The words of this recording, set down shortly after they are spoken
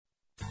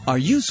Are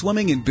you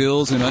swimming in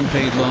bills and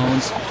unpaid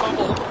loans?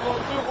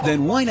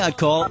 Then why not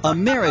call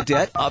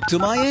Ameridebt Up to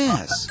My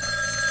Ass?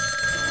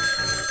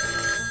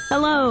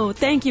 Hello,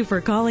 thank you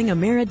for calling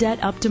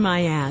Ameridebt Up to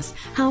My Ass.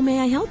 How may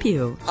I help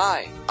you?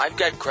 Hi, I've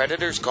got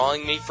creditors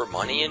calling me for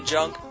money and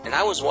junk, and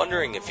I was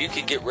wondering if you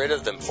could get rid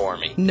of them for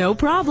me. No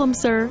problem,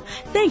 sir.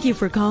 Thank you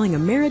for calling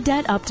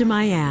Ameridebt Up to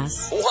My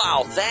Ass.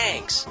 Wow,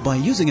 thanks. By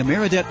using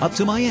Ameridebt Up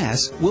to My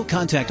Ass, we'll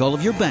contact all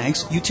of your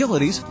banks,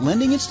 utilities,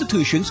 lending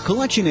institutions,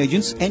 collection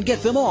agents, and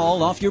get them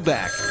all off your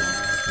back.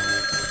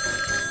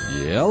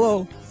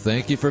 Hello.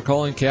 Thank you for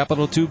calling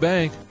Capital 2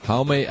 Bank.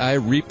 How may I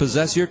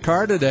repossess your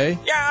car today?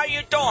 Yeah, how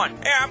you doing?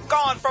 Hey, I'm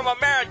calling from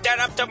Ameridebt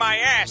Up to My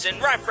Ass in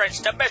reference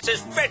to Mrs.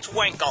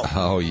 Fitzwinkle.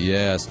 Oh,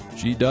 yes.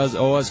 She does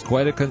owe us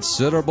quite a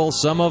considerable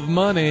sum of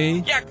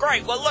money. Yeah,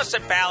 great. Well,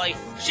 listen, Pally.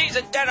 She's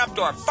in debt up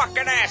to her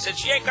fucking ass, and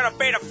she ain't gonna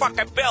pay the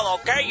fucking bill,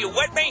 okay? You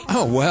with me?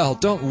 Oh, well,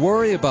 don't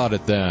worry about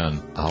it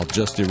then. I'll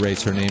just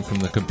erase her name from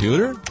the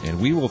computer, and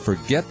we will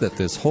forget that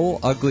this whole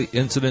ugly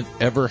incident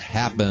ever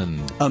happened.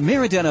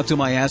 Ameridebt Up to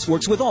My Ass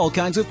works with all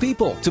kinds of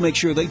people to make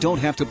sure they don't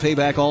have to pay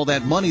back all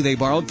that money they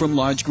borrowed from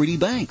large greedy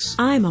banks.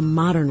 I'm a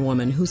modern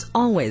woman who's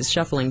always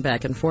shuffling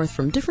back and forth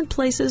from different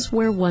places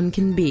where one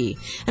can be.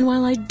 And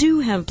while I do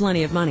have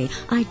plenty of money,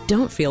 I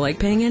don't feel like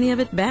paying any of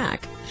it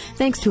back.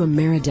 Thanks to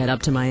Ameridebt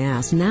Up to My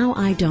Ass, now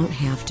I don't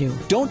have to.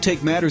 Don't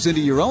take matters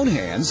into your own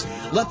hands.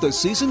 Let the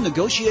seasoned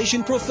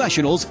negotiation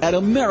professionals at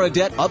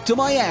Ameridebt Up to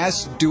My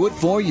Ass do it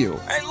for you.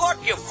 Hey,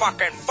 look, you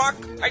fucking fuck.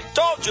 I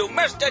told you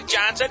Mr.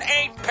 Johnson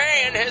ain't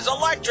paying his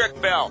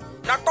electric bill.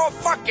 Now go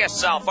fuck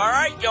yourself, all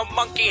right, you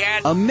monkey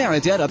head?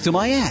 Ameridebt Up to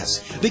My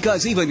Ass.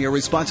 Because even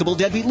irresponsible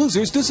deadbeat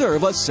losers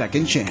deserve a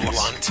second chance.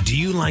 Blunt. Do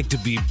you like to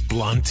be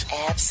blunt?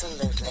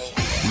 Absolutely.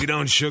 We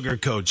don't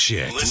sugarcoat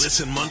shit.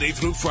 Listen Monday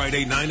through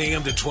Friday, 9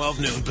 a.m. to 12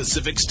 noon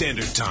Pacific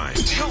Standard Time.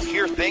 You'll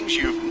hear things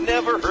you've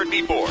never heard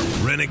before.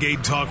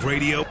 Renegade Talk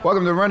Radio.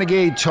 Welcome to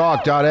Renegade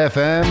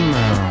Talk.fm.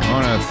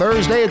 On a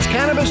Thursday, it's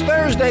Cannabis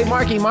Thursday.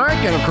 Marky Mark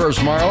and, of course,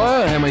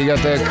 Marla. And we got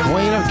the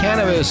Queen of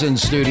Cannabis in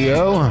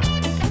studio,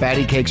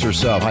 Patty Cakes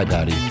herself. Hi,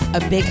 Patty.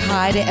 A big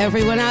hi to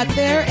everyone out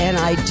there, and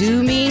I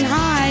do mean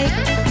hi.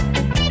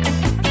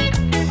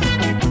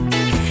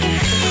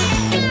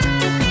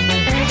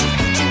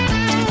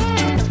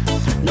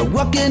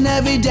 Working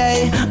every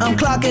day, I'm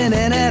clocking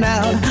in and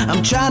out.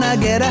 I'm trying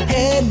to get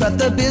ahead, but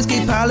the bills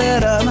keep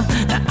piling up.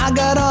 Now I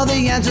got all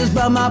the answers,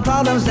 but my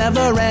problems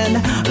never end.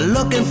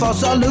 Looking for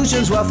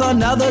solutions worth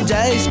another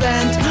day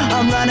spent.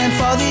 I'm running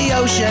for the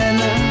ocean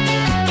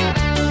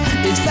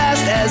as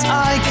fast as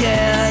I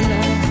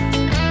can.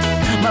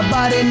 My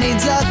body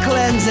needs a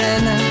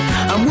cleansing.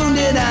 I'm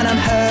wounded and I'm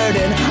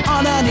hurting.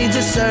 All I need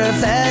is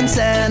surf and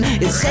sand.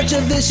 It's such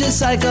a vicious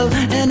cycle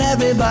and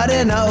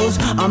everybody knows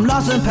I'm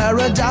lost in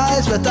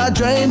paradise with our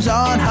dreams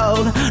on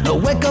hold. No,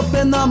 wake up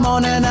in the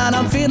morning and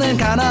I'm feeling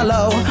kinda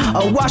low.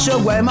 I wash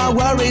away my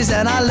worries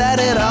and I let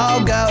it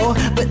all go.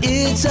 But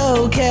it's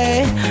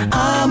okay,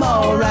 I'm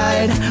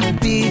alright.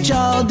 Beach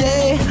all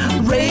day,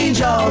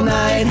 rage all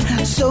night.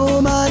 So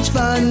much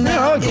fun.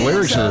 Yeah, I like the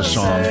lyrics of this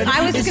song.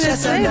 I was gonna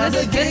say, that's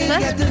perfect.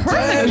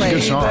 That's a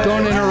good song.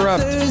 Don't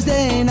interrupt.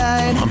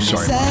 I'm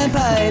sorry,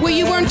 Mark. Well,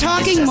 you weren't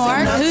talking,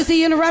 Mark. Who's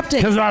he interrupting?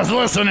 Because I was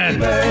listening.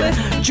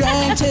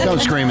 Don't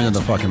scream into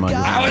the fucking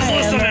microphone. I was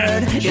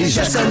listening. It's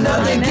just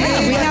another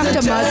game. We have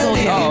to muzzle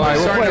you. All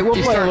right,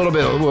 we'll play a little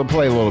bit. We'll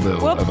play a little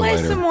bit. We'll of it play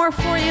later. some more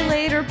for you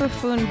later,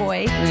 Buffoon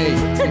Boy.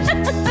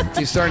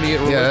 He's starting to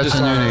get Yeah, religious. that's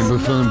the new name,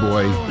 Buffoon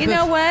Boy. You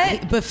know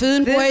what?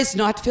 Buffoon Boy is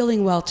not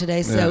feeling well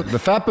today, so... Yeah, the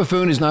fat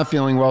buffoon is not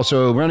feeling well,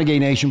 so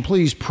Renegade Nation,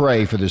 please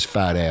pray for this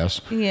fat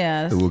ass.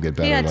 Yes. It will get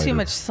better He had later. too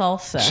much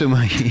salsa. So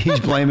he's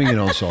blaming it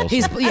on salsa.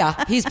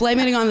 He's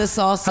blaming it on the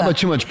salsa. How about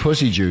too much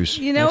pussy juice?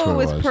 You know That's what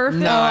what was it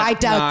perfect? No, I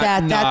doubt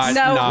that. That's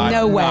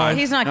no way.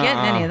 He's not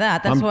getting any of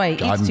that. That's why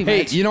he eats too Hey,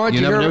 much. you know what?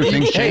 You never know,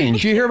 things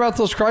change. Did you hear about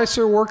those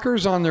Chrysler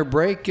workers on their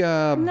break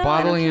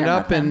bottling it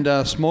up and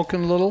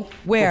smoking a little?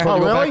 Where? Before they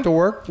go really? back to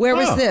work? Where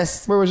was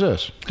this? Where was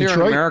this? Here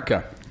Detroit? in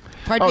America.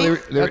 Pardon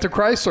me? At the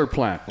Chrysler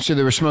plant. So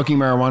they were smoking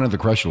marijuana at the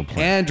Chrysler plant.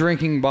 And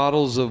drinking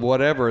bottles of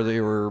whatever.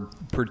 They were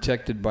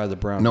protected by the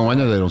Brown. No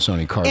wonder they don't sell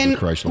any cars And at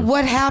Chrysler.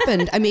 what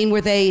happened? I mean,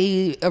 were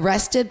they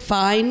arrested,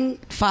 fined,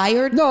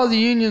 fired? No, the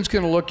union's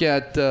going to look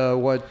at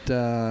what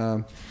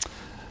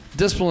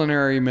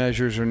disciplinary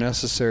measures are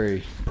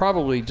necessary.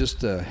 Probably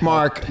just to help.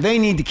 Mark, they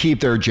need to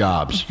keep their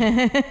jobs.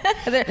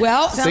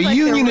 Well, The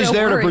union is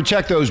there to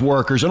protect those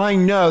workers, and I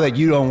know that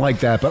you don't like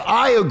that, but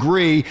I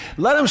agree.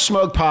 Let them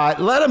smoke pot.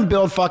 Let them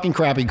build fucking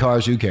crappy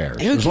cars. Who cares?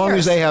 As long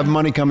as they have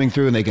money coming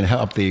through and they can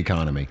help the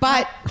economy.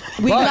 But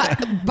what?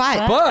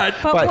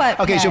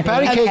 Okay, so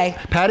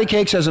Patty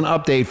Cakes has an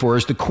update for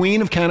us. The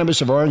Queen of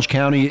Cannabis of Orange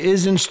County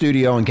is in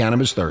studio on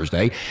Cannabis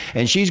Thursday,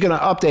 and she's going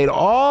to update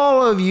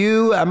all of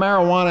you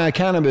marijuana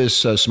cannabis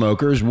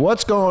smokers.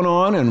 What's going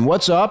on and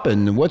what's up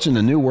and what's in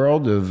the new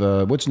world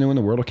of what's new in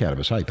the world of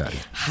cannabis. Hi, Patty.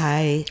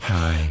 Hi.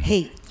 Hi.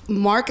 Hey,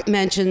 Mark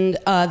mentioned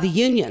the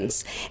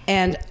unions,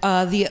 and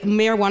the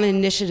Marijuana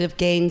Initiative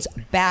gains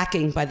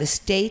backing by the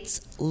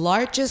state's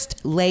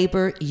largest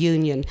labor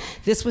union.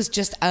 This was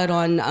just out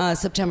on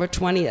September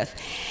 20th.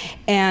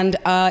 And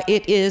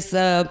it is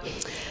the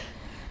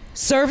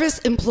Service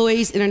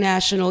Employees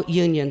International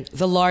Union,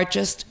 the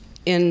largest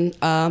in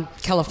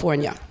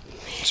California.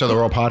 So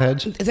they're all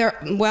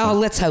potheads? Well,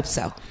 let's hope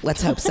so.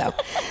 Let's hope so.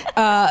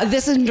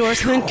 This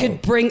endorsement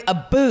could bring a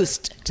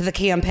boost to the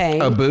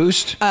campaign. A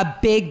boost? A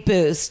big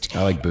boost.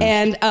 I like boost.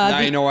 And now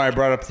you know why I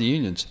brought up the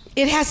unions.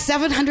 It has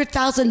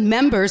 700,000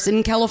 members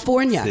in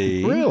California.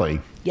 See? Really?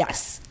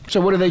 Yes.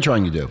 So what are they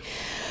trying to do?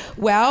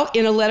 Well,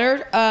 in a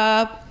letter...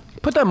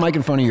 Put that mic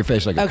in front of your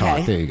face like a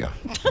cock. There you go.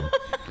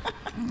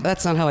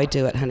 That's not how I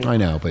do it, honey. I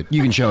know, but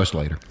you can show us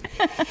later.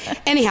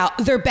 Anyhow,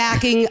 they're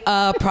backing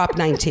Prop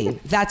 19.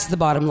 That's the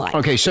bottom line.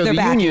 Okay, so They're the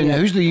backing union, it.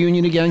 who's the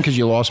union again? Because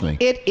you lost me.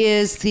 It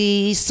is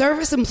the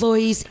Service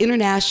Employees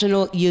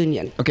International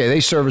Union. Okay, they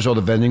service all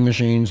the vending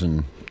machines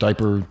and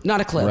diaper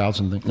Not a clue. routes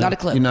and things. Not a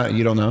clue.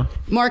 You don't know?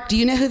 Mark, do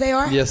you know who they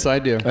are? Yes, I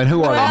do. And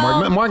who are they,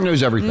 Mark? Mark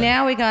knows everything.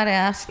 Now we got to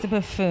ask the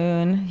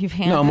buffoon. You've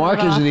handed No, Mark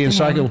it is off the to him.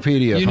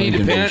 encyclopedia. You of need, to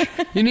Huntington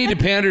pan- you need to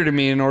pander to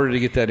me in order to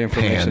get that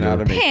information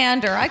out of me.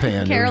 Pander. I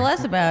couldn't Pander. care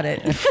less about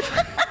it.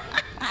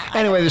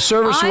 Anyway, the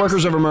Service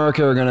Workers of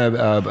America are going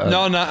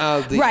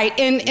to... right,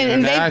 and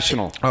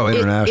international.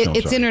 International.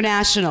 It's sorry.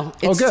 international.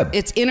 Good.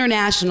 It's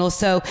international,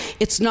 so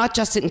it's not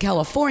just in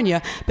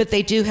California, but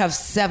they do have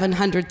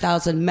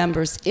 700,000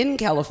 members in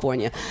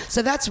California.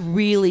 So that's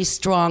really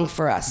strong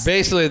for us.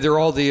 Basically, they're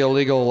all the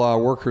illegal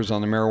workers on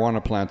the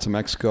marijuana plants in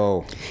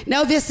Mexico.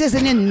 No, this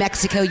isn't in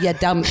Mexico, you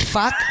dumb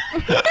fuck.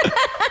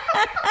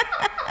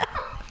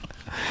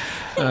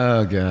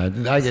 Oh, God.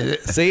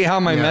 See how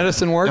my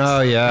medicine works?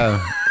 Oh,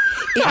 yeah.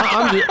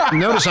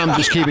 Notice I'm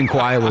just keeping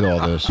quiet with all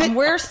this. And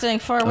we're staying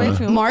far away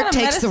from him. Mark What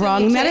kind of takes the medicine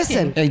wrong you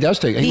medicine. taking? He does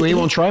take it. He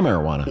won't try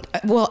marijuana.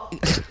 Well,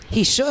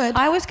 he should.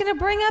 I was going to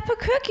bring up a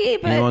cookie,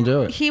 but He won't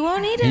do it. he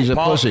won't eat it. He's a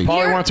pussy.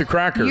 Paulie wants a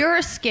cracker. You're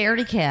a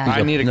scaredy cat.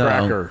 I need a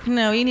cracker.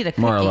 No, you need a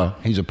cookie. Marla,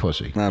 he's a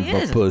pussy. I'm He a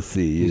is.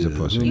 pussy. He's a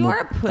pussy. You are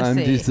a pussy. I'm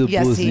just a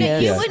Yes, pussy. he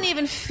is. You wouldn't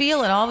even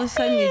feel it. All of a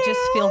sudden, you just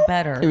feel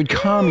better. It would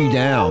calm you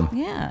down.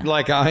 Yeah.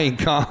 Like I ain't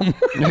calm.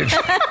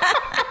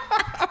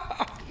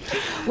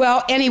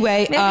 Well,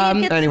 anyway,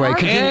 Anyway,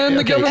 continue. And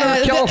the governor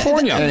of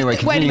California. Anyway,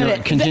 wait a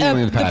minute.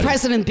 continuing with The Patty.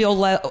 President Bill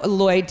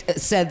Lloyd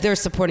said they're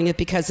supporting it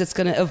because it's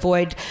going to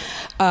avoid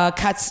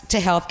cuts to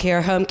health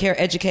care, home care,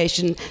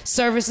 education,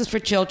 services for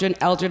children,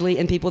 elderly,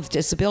 and people with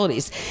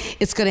disabilities.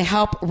 It's going to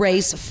help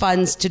raise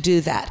funds to do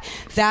that.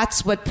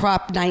 That's what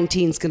Prop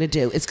 19 is going to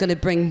do. It's going to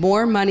bring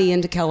more money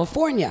into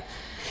California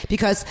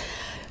because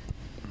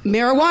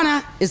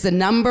marijuana is the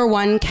number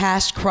one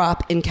cash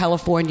crop in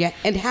California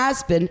and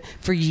has been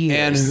for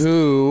years. And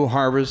who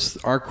harvests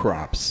our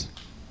crops?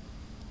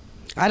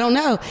 I don't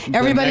know.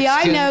 Everybody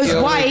I Mexican know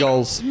is white.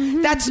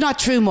 illegals. That's not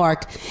true,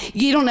 Mark.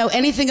 You don't know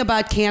anything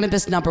about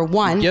cannabis, number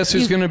one. Guess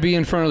who's going to be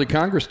in front of the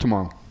Congress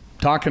tomorrow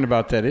talking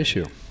about that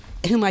issue?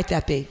 Who might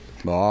that be?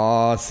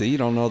 Oh, see, you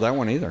don't know that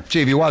one either.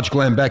 See, if you watch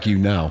Glenn Beck, you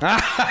know.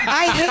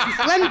 I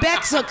hate Glenn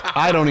Beck's.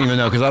 I don't even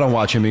know because I don't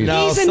watch him either.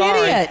 No, He's an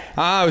sorry. idiot.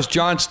 It was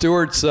Jon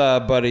Stewart's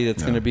buddy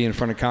that's going to be in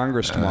front of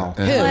Congress tomorrow.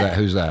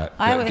 Who's that?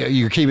 I would-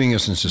 You're keeping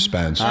us in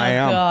suspense. I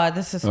am. God,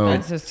 the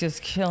suspense is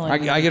just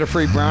killing me. I get a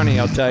free brownie,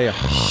 I'll tell you.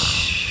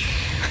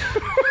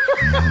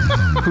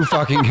 Who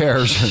fucking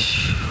cares?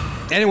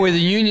 Anyway, the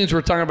unions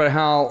were talking about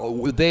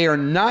how they are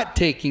not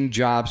taking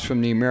jobs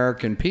from the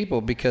American people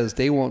because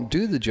they won't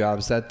do the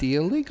jobs that the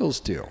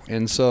illegals do.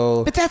 And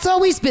so... But that's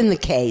always been the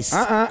case.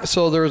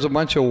 So there was a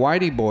bunch of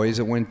whitey boys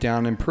that went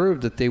down and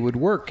proved that they would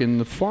work in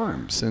the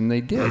farms, and they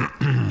did.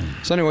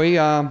 So anyway,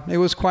 it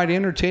was quite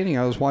entertaining.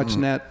 I was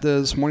watching that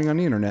this morning on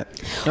the internet.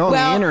 On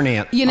the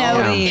internet. You know,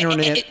 On the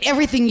internet.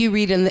 everything you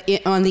read on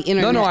the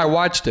internet. No, I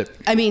watched it.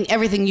 I mean,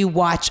 everything you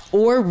watch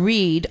or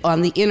read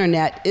on the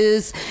internet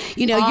is,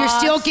 you're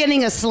still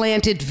getting a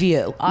slanted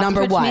view. Ostrich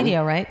number one.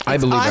 Media, right? I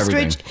believe Ostrich.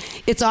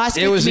 everything. It's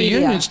Ostrich It was the Media.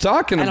 unions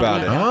talking I don't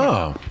about know. it.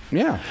 Oh.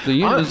 Yeah, the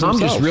unions I'm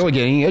themselves. just really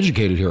getting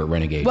educated here at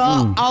Renegade.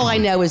 Well, all I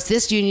know is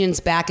this union's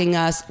backing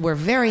us. We're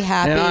very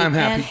happy. And I'm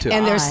happy too.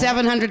 And there's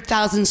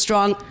 700,000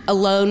 strong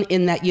alone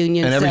in that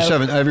union. and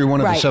every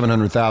one of Right. the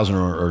 700,000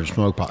 are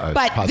smoke pot.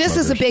 But pot this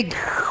is a smokers. big.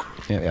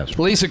 Yes.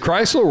 Police and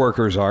Chrysler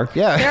workers are.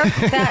 Yeah.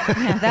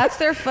 That's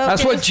their focus.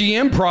 That's what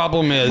GM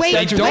problem is. Wait, they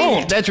wait.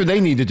 don't. That's what they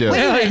need to do. Wait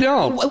a Yeah, they minute.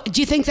 don't.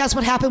 Do you think that's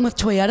what happened with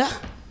Toyota?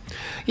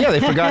 Yeah,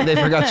 they forgot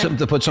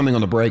to put something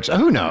on the brakes.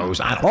 Who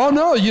knows? I don't know. Oh,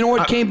 no. You know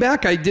what came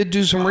back? I did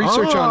do some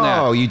research on that.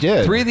 Oh, you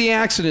did? 3 of the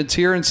accidents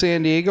here in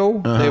San Diego,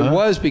 it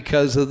was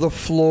because of the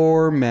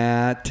floor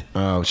mat.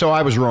 Oh, so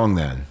I was wrong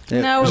then.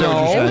 No, Is that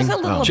what you're it was saying?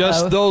 a little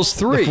Just both. those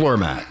 3. The floor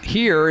mat.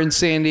 Here in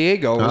San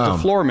Diego was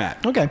the floor mat.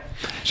 Okay.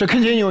 So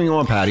continuing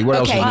on, Patty, what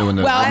else is new in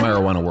the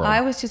marijuana world? I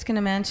was just going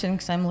to mention,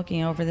 because I'm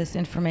looking over this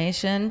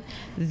information,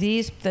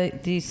 these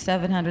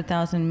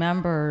 700,000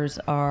 members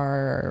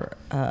are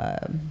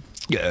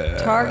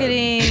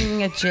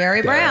targeting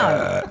Jerry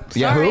Brown.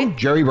 Yeah, Sorry. who?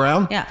 Jerry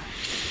Brown? Yeah.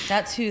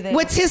 That's who they...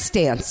 What's his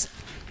stance?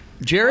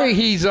 Jerry,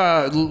 he's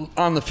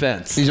on the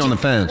fence. He's on the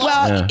fence.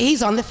 Well,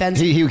 he's on the fence.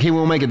 He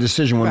will make a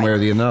decision one way or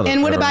the other.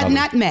 And what about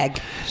another. nutmeg?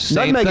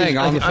 Same Nutmeg thing,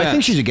 on the I fence.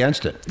 think she's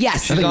against it.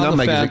 Yes. I think She's on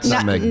the nutmeg is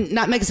fence. nutmeg.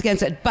 Nutmeg is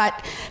against it.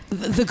 But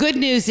the good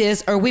news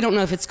is, or we don't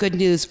know if it's good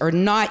news or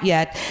not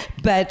yet,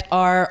 but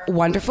our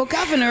wonderful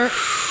governor,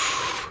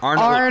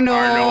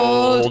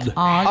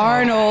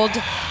 Arnold,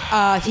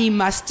 he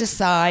must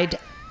decide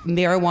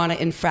marijuana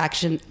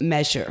infraction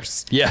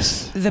measures.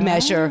 Yes. The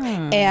measure.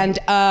 And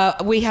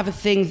we have a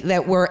thing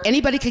that where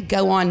anybody could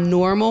go on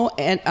normal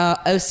and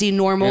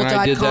ocnormal.com. And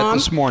I did that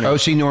this morning.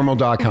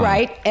 ocnormal.com.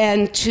 Right.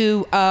 And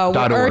to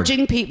we're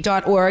urging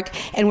 .org,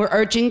 and we're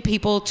urging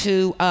people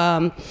to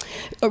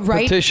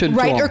write Petition to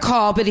write or them.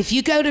 call. But if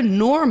you go to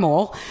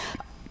normal,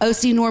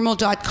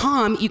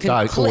 ocnormal.com, you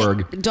can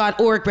click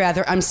 .org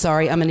rather. I'm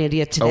sorry, I'm an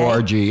idiot today.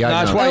 ORG.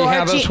 That's why you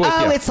have us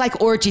with you. It's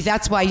like orgy.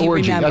 That's why you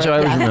Orgy. remember. That's what I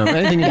always Yeah. remember.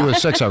 Anything to do with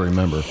sex, I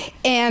remember.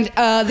 And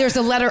there's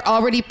a letter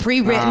already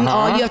pre-written.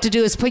 All you have to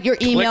do is put your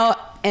email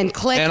and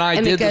click, And I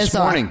it did goes this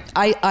morning.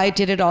 on. I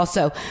did it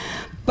also.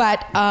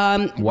 But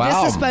Wow,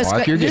 this is supposed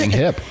Mark, to you're getting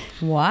hip.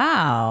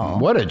 Wow.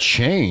 What a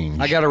change.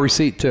 I got a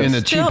receipt too. In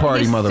the Tea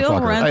Party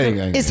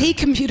motherfucker. Is he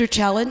computer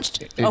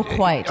challenged? Oh,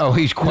 quite. Oh,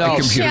 he's quite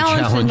computer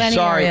challenged.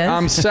 Sorry,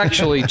 I'm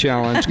sexually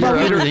challenged.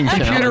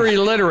 Computer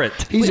illiterate.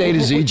 He's A to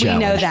Z challenged. We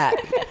know that.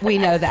 We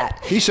know that.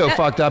 He's so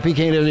fucked up, he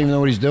doesn't even know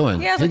what he's doing.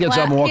 He, has He a gets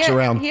gla- up and walks he,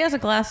 around. He has a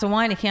glass of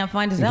wine. He can't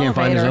find his He elevator.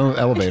 can't find his own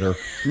elevator.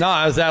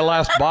 No, it was that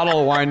last bottle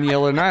of wine the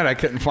other night. I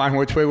couldn't find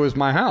which way was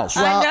my house.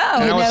 I know.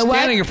 And You I was know what?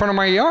 standing in front of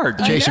my yard.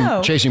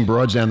 Chasing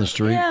broads down the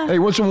street. Yeah. Hey,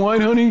 want some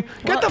wine, honey?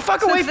 Get Well, the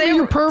fuck away since from they- me,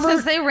 you pervert.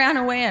 Since they ran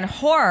away in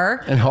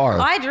horror. In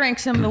horror. I drank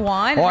some of the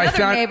wine. Oh,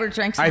 Another neighbor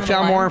drank some I of the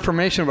found wine. more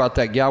information about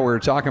that gal we were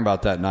talking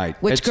about that night.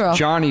 Which it's girl?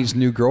 Johnny's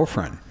new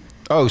girlfriend.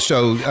 Oh,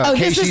 so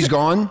Casey's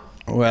gone?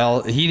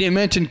 Well, he didn't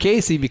mention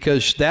Casey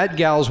because that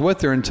gal's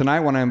with her. And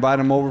tonight when I invite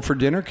him over for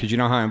dinner, because you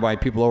know how I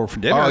invite people over for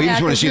dinner. Oh, you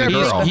just want to see the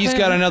girl. He's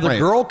got another Wait.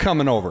 girl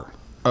coming over.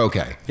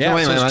 Okay. Yeah,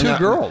 wait a so minute, there's I'm two not-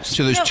 girls.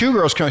 So there's two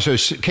girls coming. So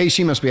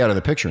Casey must be out of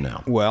the picture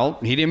now. Well,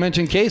 he didn't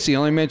mention Casey. He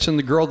only mentioned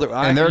the girl that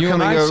And you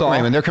coming I over. saw. Wait a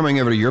minute, they're coming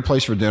over to your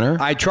place for dinner.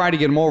 I tried to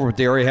get them over, but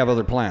they already have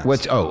other plans.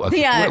 Okay.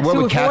 Yeah, what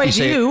to would Kathy avoid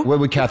say? you. What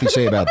would Kathy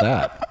say about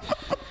that?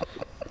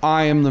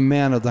 I am the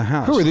man of the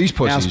house. Who are these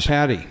pussies? Ask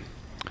Patty.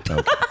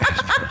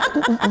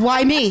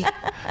 Why me?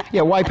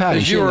 Yeah, why Patty?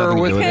 Because She you had were nothing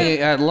to with do me it.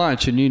 at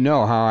lunch, and you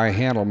know how I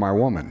handle my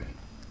woman.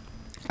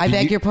 I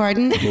beg your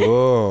pardon?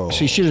 Whoa.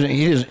 See, she doesn't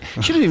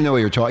even know what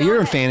you're talking. You're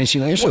in fantasy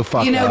land. You're so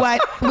fucked You know up.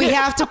 what? We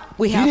have to.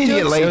 We You have need to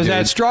get laid, It was dude.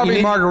 that strawberry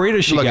You need-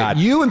 margarita she Look, got.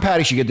 You and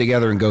Patty should get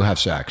together and go have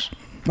sex.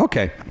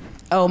 Okay.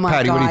 Oh my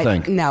Patty, God! what do you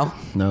think? No.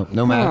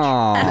 No match.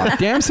 Aw,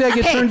 damn, see, I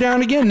get turned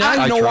down again. Now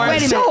I you know why tried. I'm Wait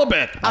a minute.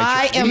 celibate.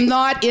 I am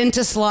not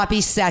into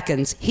sloppy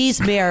seconds. He's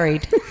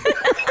married.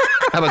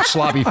 How about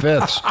sloppy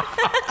fifths?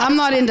 I'm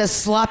not into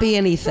sloppy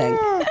anything.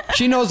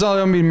 She knows I'll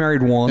only be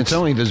married once. It's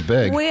only this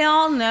big. We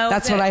all know.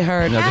 That's that what I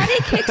heard. Patty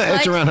kicks It's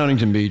like around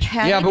Huntington Beach.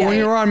 Patty Yeah, but when kicks-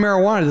 you're on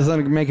marijuana, doesn't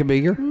it make it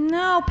bigger?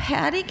 No,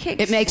 Patty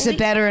kicks. It makes it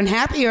better and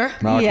happier.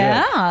 Okay.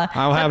 Yeah,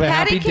 I'll have But a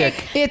happy Patty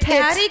dick.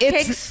 Patty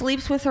It's- Cake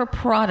sleeps with her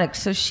product,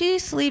 so she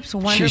sleeps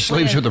wonderfully.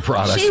 sleeps with the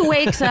product. She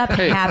wakes up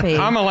Hey, happy.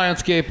 I'm a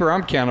landscaper.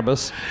 I'm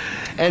cannabis.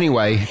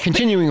 Anyway,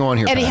 continuing on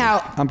here.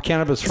 Anyhow, I'm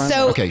cannabis friendly.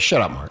 So- Patty. Okay,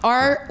 shut up, Mark.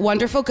 our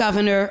wonderful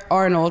governor,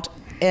 Arnold,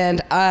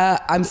 and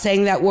I'm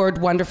saying that word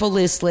wonderful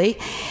loosely,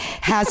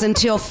 has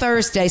until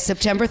Thursday,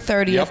 September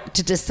 30th, Yep.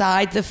 to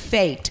decide the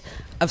fate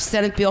of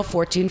Senate Bill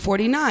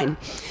 1449.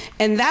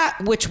 And that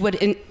which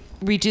would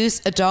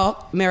reduce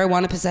adult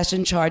marijuana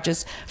possession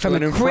charges from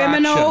To a an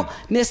criminal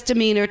infraction.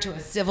 misdemeanor to a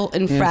civil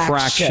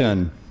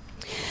infraction.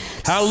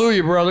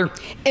 Hallelujah, brother.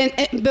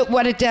 But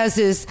what it does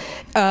is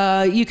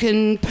you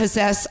can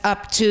possess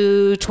up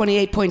to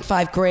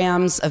 28.5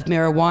 grams of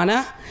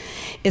marijuana.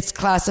 It's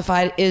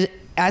classified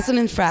as an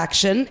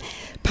infraction,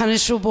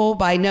 punishable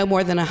by no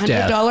more than a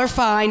 $100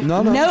 fine.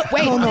 No.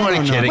 Wait, I'm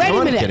only kidding. wait I'm a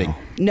only minute. kidding.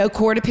 No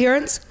court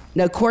appearance,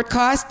 no court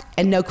cost,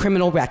 and no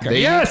criminal record.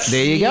 Yes.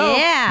 There you go.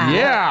 Yeah.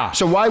 Yeah.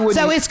 So why would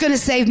So it's going to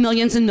save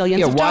millions and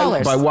millions of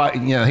dollars.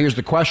 Here's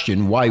the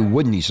question: why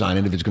wouldn't he sign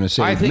it if it's going to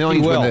save I think he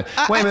millions? will.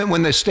 Wait a minute.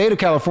 When the state of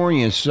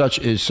California is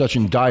such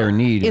in dire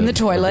need In the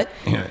toilet.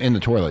 in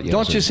the toilet. Yeah,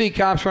 Don't so- you see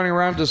cops running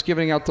around just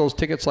giving out those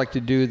tickets like to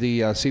do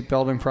the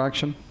seatbelt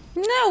infraction?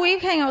 No, we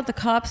hang out with the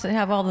cops that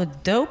have all the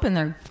dope in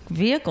their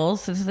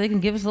vehicles so they can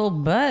give us a little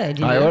bud.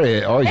 You I know?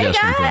 always Hey,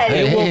 ask them for. guys.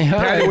 It will, all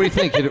Patty, right. what do you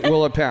think?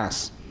 Will it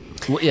pass?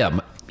 Well, yeah.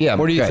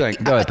 What do you okay.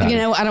 think? Go ahead, Patty.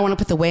 I don't want to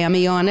put the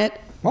whammy on it,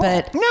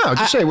 but No,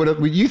 just say what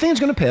you think it's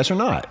going to pass or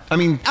not. I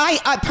mean,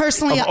 I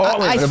personally, of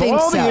all, I of think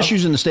all so. the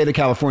issues in the state of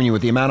California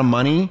with the amount of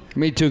money,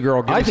 Me too,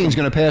 girl. Give I me think it's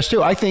some. going to pass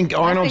too. I think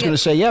Arnold's going to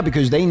say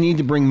because they need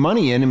to bring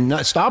money in and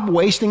not stop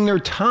wasting their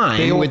time.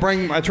 They will with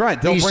bring. That's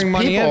right. They'll these bring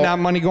money in, people- not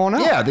money going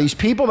out. Yeah, these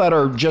people that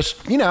are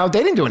just, they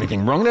didn't do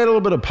anything wrong. They had a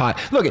little bit of pot.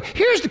 Look,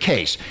 here's the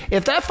case.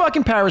 If that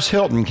fucking Paris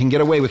Hilton can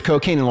get away with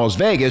cocaine in Las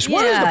Vegas,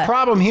 what is the Yeah.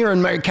 problem here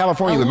in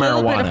California with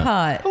little marijuana? bit of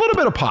pot. A little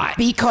bit of pot.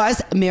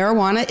 Because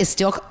marijuana is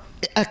still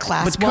a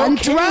class But 1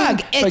 cocaine- drug.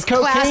 but It's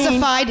cocaine-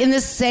 classified in the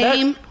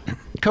same.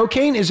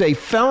 Cocaine is a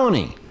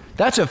felony.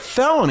 That's a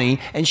felony,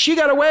 and she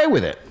got away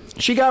with it.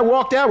 She got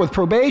walked out with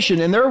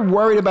probation, and they're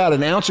worried about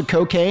an ounce of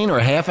cocaine or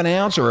half an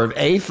ounce or an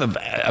eighth of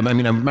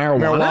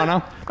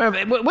marijuana.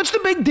 What's the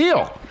big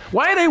deal?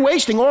 Why are they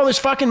wasting all this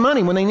fucking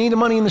money when they need the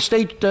money in the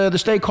state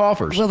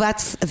coffers? Well,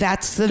 that's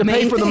the to main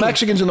pay for thing. the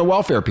Mexicans and the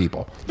welfare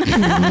people.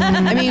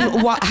 I mean,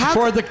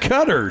 for the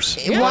cutters.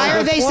 Why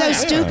are they so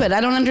stupid?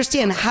 I don't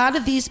understand. How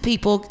did these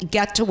people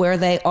get to where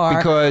they are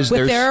because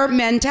with their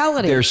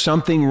mentality? There's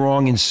something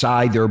wrong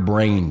inside their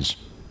brains.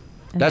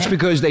 That's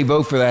because they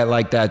vote for that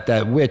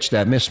witch,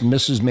 that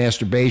Mrs.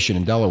 Masturbation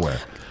in Delaware.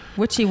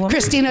 Witchy woman.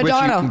 Christina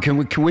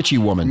O'Donnell. Witchy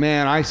woman.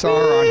 Man, I saw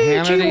her on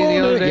Hannity the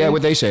other day. Yeah,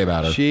 what'd they say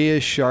about her? She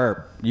is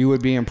sharp. You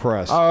would be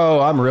impressed. Oh,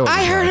 I'm really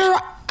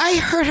impressed. I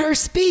heard her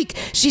speak.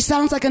 She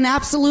sounds like an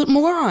absolute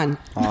moron.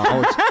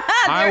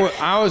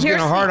 I was getting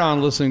hard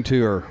on listening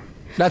to her.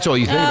 That's all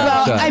you think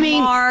about. Well, I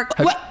mean,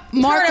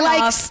 Mark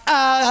likes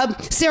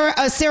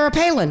Sarah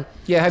Palin.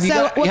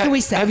 Yeah, what can we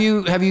say? Have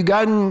you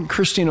gotten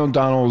Christine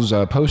O'Donnell's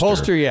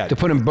poster yet? To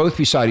put them both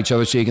beside each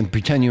other so you can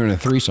pretend you're in a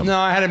threesome? No,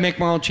 I had to make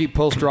my own cheap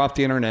poster off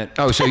the internet.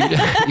 Oh, so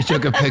you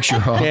took a picture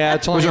of? Yeah,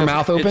 was her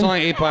mouth open? It's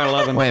only 8 by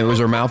 11. Wait, was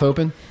her mouth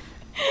open?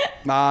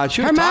 She was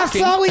her mouth's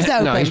talking. always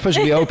open. No, it's supposed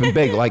to be open,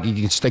 big, like you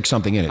can stick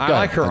something in it. I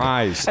like her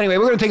eyes. Anyway,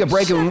 we're going to take a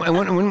break, and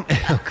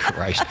oh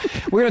Christ,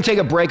 we're going to take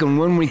a break, and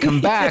when we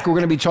come back, we're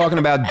going to be talking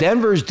about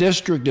Denver's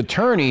district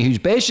attorney, who's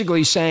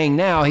basically saying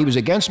now he was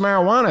against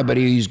marijuana, but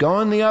he's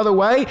going the other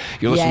way.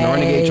 You're listening to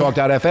Renegade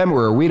Talk.fm,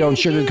 where we don't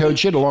sugarcoat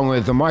shit, along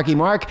with the Marky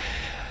Mark,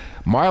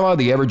 Marla,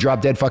 the ever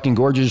drop dead fucking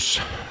gorgeous,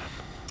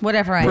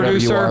 whatever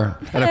you are,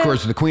 and of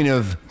course the queen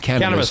of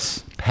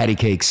cannabis. Patty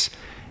Cakes.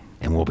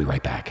 And we'll be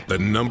right back. The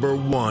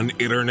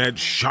 #1 Internet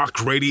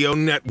Shock Radio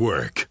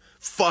Network.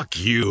 Fuck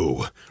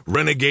you.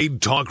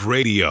 Renegade Talk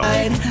Radio.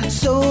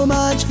 So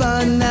much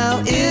fun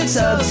now, it's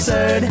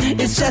absurd.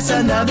 It's just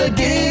another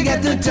gig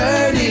at the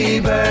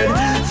Dirty Bird.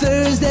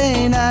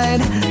 Thursday night,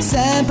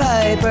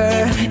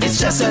 Sandpiper. It's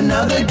just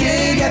another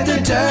gig at the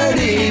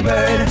Dirty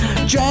Bird.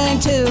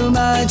 Drank too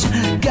much,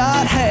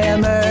 got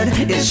hammered.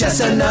 It's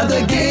just another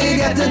gig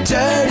at the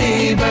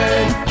Dirty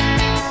Bird.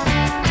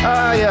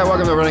 Yeah,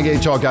 welcome to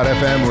Renegade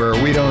Talk.fm, where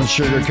we don't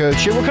sugarcoat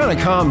shit. We're kind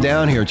of calmed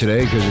down here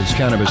today because it's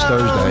Cannabis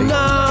Thursday. No.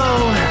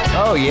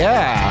 Oh,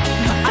 yeah.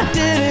 I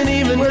didn't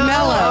even We're know.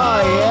 mellow.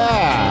 Oh,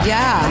 yeah.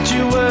 Yeah.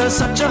 You were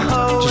such a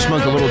hoe. Just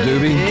smoked a little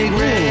doobie.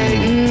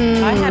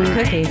 I had a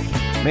cookie.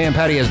 Man,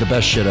 Patty has the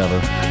best shit ever.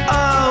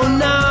 Oh,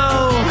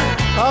 no.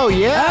 Oh,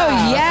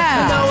 yeah. Oh,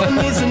 yeah. No one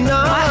needs to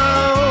know.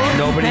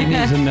 Nobody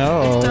needs to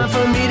know. Time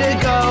for me to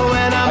go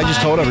and I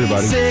just told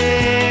everybody.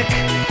 Sick.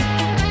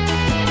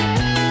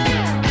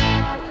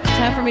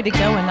 Time for me to go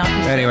and not be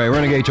sick. Anyway,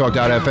 Renegade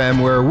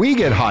Talk.fm, where we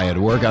get high at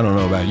work. I don't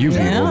know about you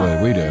people,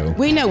 but we do.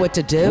 We know what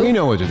to do. We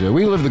know what to do.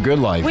 We live the good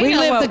life. We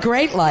live the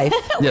great life.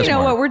 We Yes, know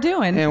Mark. what we're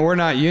doing. And we're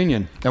not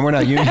union. And we're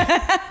not union.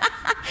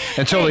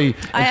 Until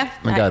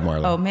God,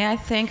 Marla. Oh, may I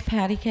thank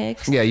Patty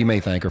Cakes? Yeah, you may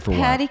thank her for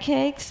Patty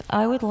Cakes,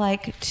 I would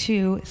like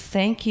to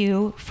thank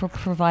you for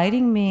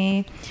providing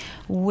me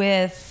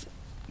with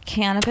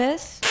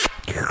cannabis.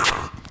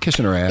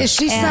 Kissing her ass. Is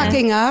she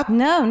sucking up?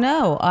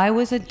 No. I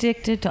was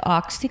addicted to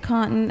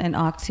OxyContin and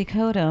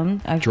oxycodone.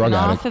 I've Drug been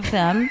addict. off of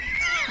them.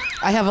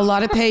 I have a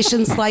lot of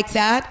patients like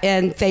that,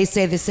 and they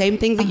say the same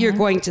thing that you're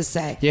going to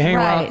say. You hang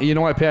Right. around. You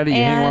know what, Patty? You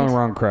hang around And- the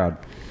wrong crowd.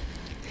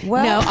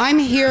 Well, No, I'm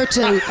here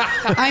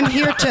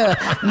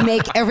to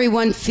make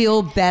everyone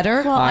feel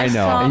better. well, I know,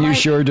 saw And you my-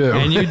 sure do.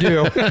 And you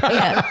do.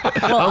 Yeah.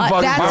 Well,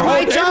 That's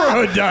my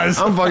job. does.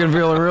 I'm fucking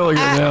feeling really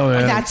good now,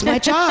 man. That's my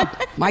job.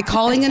 My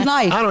calling in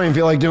life. I don't even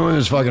feel like doing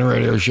this fucking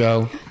radio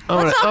show.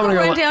 Let's all go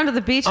right down to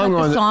the beach like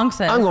the song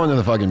says. I'm going to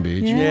the fucking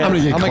beach. Yeah. I'm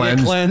going to get I'm gonna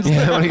get cleansed. cleansed.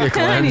 Yeah, I'm going to get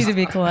I need cleansed. to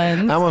be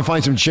cleansed. I want to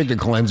find some chick to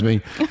cleanse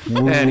me.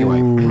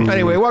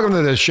 Anyway, welcome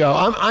to this show.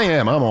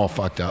 I'm all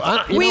fucked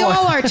up. We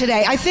all are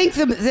today. I think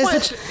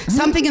this is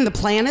something in the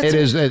planets. It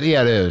is.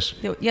 Yeah, it is.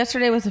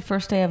 Yesterday was the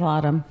first day of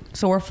autumn,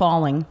 so we're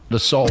falling. The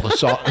salt.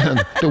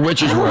 The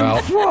witches were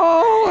out.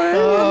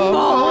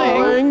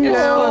 Falling.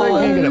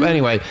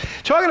 Anyway,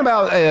 talking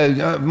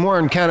about more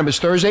on Cannabis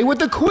Thursday with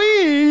the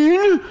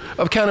queen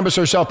of cannabis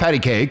herself, Patty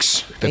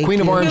Cakes, the Thank queen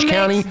of you. Orange Who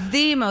County. makes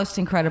the most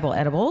incredible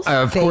edibles.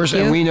 Of Thank course,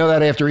 you. and we know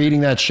that after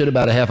eating that shit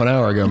about a half an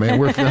hour ago, man.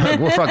 We're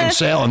fucking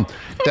sailing.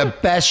 The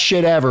best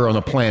shit ever on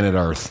the planet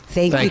Earth.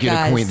 Thank you, to,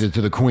 guys.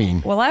 to the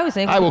queen. Well, I was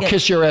able I to will get-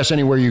 kiss your ass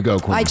anywhere you go,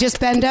 queen. I just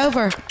bend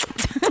over.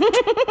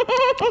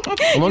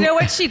 You know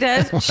what she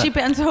does? She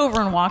bends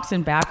over and walks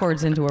in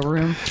backwards into a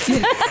room.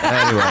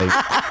 Anyway.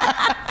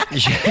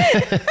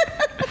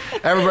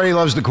 Everybody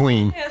loves the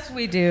queen. Yes,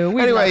 we do.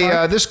 We Anyway, love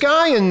her. this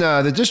guy in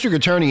the district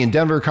attorney in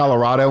Denver,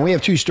 Colorado, and we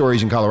have two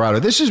stories in Colorado.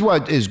 This is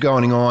what is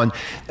going on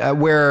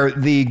where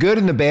the good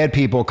and the bad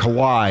people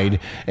collide,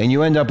 and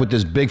you end up with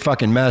this big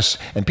fucking mess,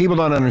 and people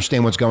don't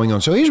understand what's going on.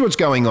 So here's what's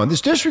going on.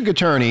 This district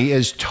attorney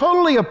is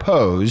totally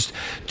opposed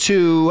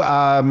to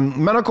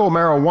medical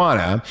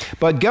marijuana,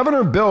 but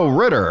Governor Bill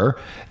Ritter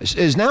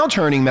is now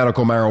turning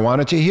medical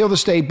marijuana to heal the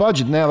state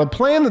budget. Now, the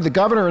plan that the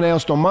governor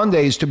announced on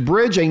Monday is to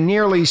bridge a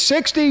nearly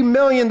 $60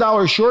 million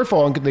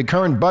shortfall in the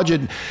current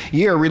budget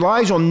year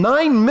relies on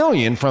 $9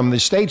 million from the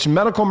state's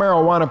medical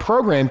marijuana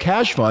program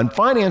cash fund,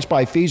 financed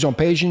by fees on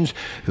patients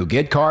who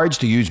get cards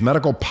to use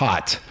medical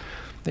pot.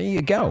 There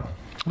you go.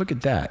 Look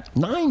at that.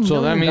 $9 million.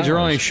 So that means you're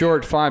only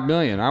short $5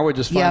 million. I would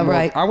just find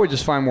right. I would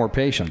just find more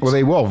patients. Well,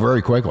 they will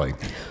very quickly.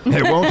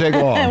 It won't take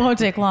long. It won't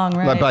take long,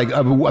 right? Like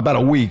about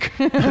a week.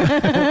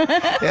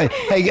 Hey,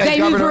 They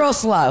move real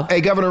slow.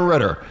 Hey, Governor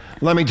Ritter,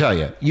 let me tell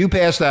you, you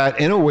pass that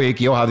in a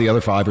week, you'll have the other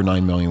 5 or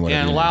 9 million.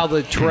 Whatever. And allow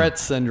the Tourette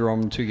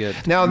syndrome to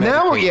get Now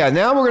we're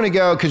going to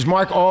go, because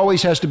Mark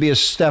always has to be a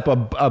step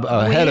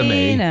ahead of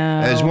me. know.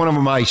 As one of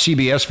my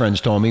CBS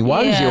friends told me,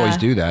 why does he Yeah. always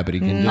do that? But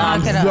he can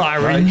Knock do it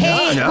off. Right?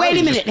 Hey, No, wait a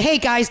he's minute. Hey,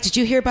 guys, did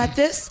you hear about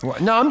this?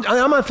 No, I'm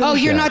not finished. Oh,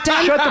 you're yet. not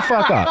done? Shut the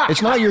fuck up.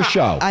 It's not your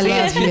show. I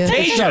love you.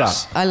 Shut up.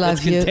 I love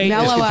It's you. contagious.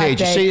 Mellow It's out,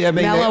 contagious. babe. See, I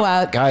mean, Mellow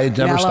out. Guy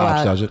never Mellow stops,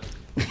 out. does it?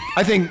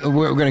 I think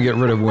we're going to get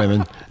rid of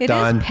women. It is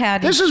Don.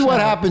 Patty's This is what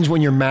show. happens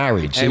when you're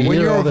married. Hey, See, when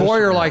you you're hear a all this?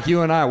 voyeur like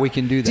you and I, we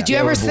can do that. Did you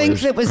ever we're think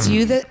voyeurs. that was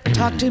you that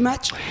talked too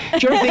much?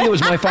 Did you ever think it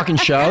was my fucking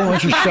show? Why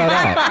don't you shut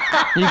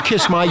up? You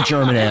kiss my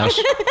German ass.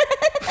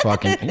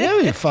 Fucking,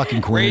 you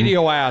fucking queen.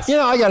 Radio ass. You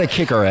know, I got to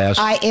kick her ass.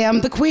 I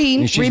am the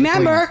queen. And she's the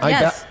Remember? queen.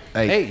 Yes.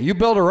 Hey, you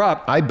build her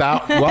up. I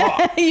bow.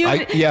 Well, You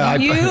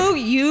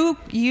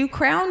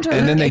crowned her.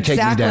 and then they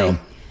Exactly. take me down.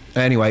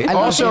 Anyway, I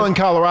love also you. in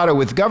Colorado,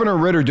 with Governor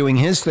Ritter doing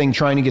his thing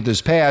trying to get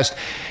this passed,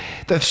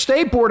 the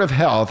State Board of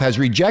Health has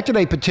rejected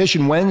a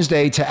petition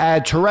Wednesday to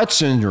add Tourette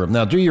syndrome.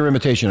 Now, do your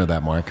imitation of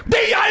that, Mark.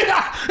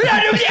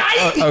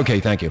 Okay,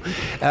 thank you.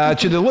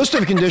 To the list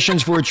of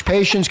conditions for which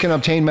patients can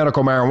obtain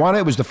medical marijuana.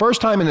 It was the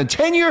first time in the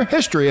 10-year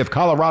history of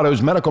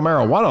Colorado's medical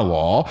marijuana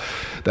law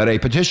that a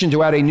petition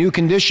to add a new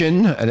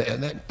condition,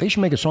 they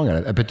should make a song out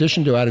of it, a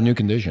petition to add a new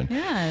condition,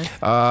 Yes.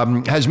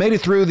 has made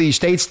it through the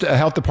state's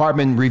health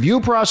department review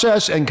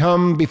process and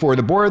come before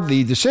the board.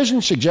 The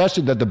decision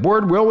suggested that the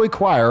board will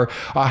require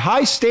a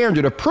high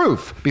standard of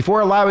proof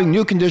before allowing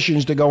new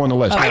conditions to go on the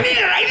list. I need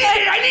it.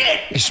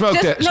 You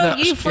smoked it. No, Snap-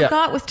 you yeah.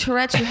 forgot with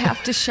Tourette's you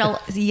have to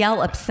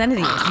yell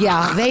obscenities.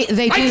 Yeah, they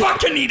do.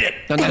 fucking need it.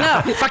 No.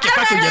 Fuck you.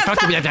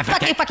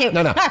 Fuck you.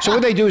 No. So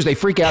what they do is they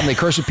freak out and they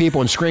curse at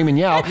people and scream and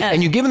yell,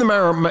 and you give them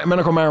the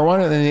medical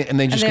marijuana, and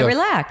they just they go,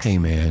 relax. "Hey,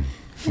 man."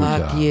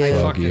 Fuck you.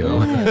 Fuck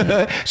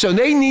you. So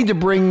they need to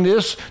bring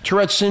this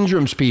Tourette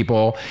syndrome's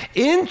people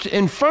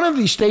in front of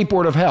the State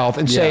Board of Health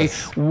and say,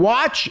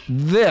 watch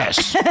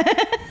this.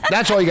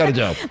 That's all you got to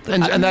do.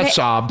 And that's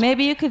solved.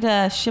 Maybe you could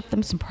ship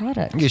them some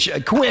product. Hey,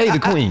 the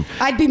Queen.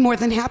 I'd be more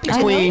than happy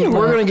to. Queen,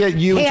 we're going to get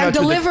you in touch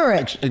deliver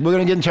with We're going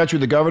to get in touch with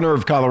the governor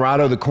of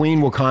Colorado. The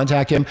Queen will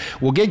contact him.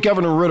 We'll get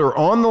Governor Ritter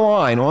on the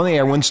line, on the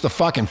air, once the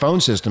fucking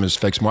phone system is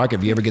fixed, Mark,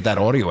 if you ever get that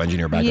audio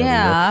engineer back over here.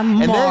 And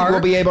then Mark.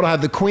 we'll be able to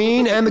have the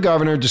Queen and the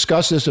governor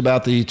discuss this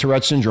about the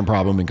Tourette syndrome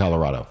problem in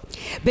Colorado.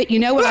 But you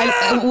know what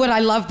I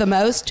love the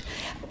most?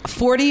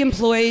 40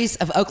 employees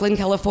of Oakland,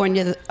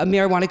 California, a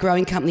marijuana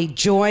growing company,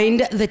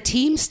 joined the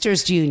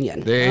Teamsters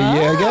Union. There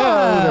you go.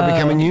 They're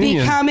becoming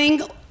union.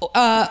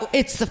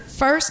 It's the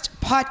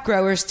first pot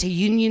growers to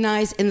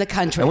unionize in the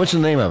country. And what's the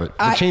name of it?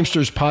 The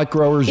Teamsters Pot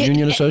Growers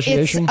Union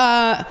Association?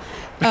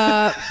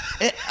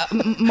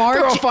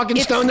 They're all fucking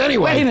stoned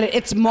anyway. Wait a minute.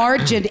 It's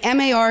Margin,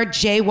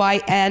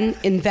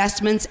 Marjyn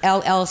Investments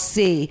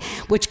LLC,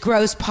 which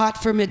grows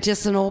pot for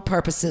medicinal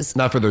purposes.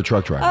 Not for their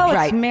truck drivers. Oh,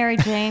 Right. it's Mary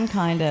Jane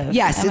kind of.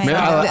 Yes, Am I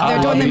it's- right?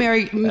 they're doing the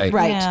Mary. Mary.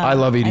 Right. Yeah. I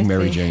love eating I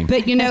Mary see. Jane.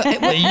 But you know,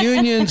 The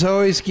unions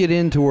always get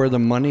into where the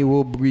money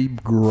will be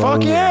growing.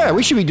 Fuck yeah.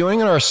 We should be doing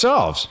it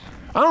ourselves.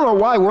 I don't know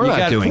why we're You not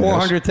got doing this.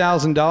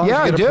 $400,000 Yeah,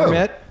 to I get do. a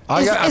permit?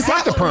 I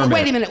got the permit.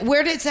 Wait a minute.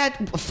 Where does that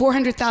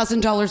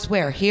 $400,000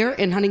 where? Here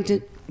in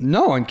Huntington?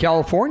 No, in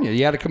California.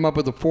 You had to come up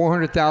with a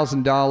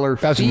 $400,000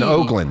 That's in fee.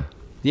 Oakland.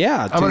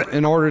 Yeah,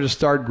 in order to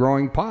start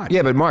growing pot.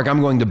 Yeah, but Mark, I'm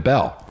going to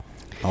Bell.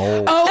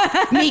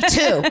 Oh, me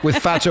too. With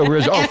Fatso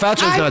Rizzo. Oh, And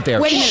Fatso's not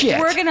there. Wait a minute.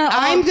 Shit.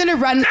 I'm gonna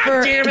run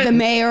for the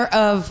mayor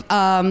of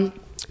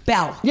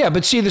Bell. Yeah,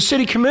 but see, the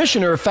city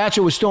commissioner, if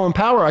Fatso was still in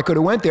power, I could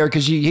have went there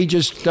because he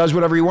just does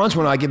whatever he wants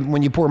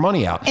when you pour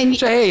money out. And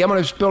say, hey, I'm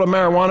going to build a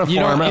marijuana You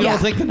farm. don't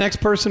think the next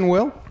person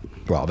will?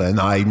 Well, then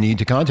I need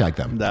to contact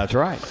them. That's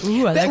right.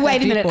 But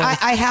wait a minute.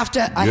 I have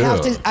to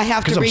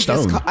Because I'm read this.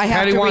 stoned. I have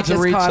Patty to wants read to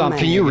this read comment. something.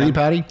 Can you read,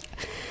 Patty?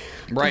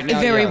 Right now,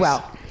 Very yes.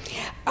 well.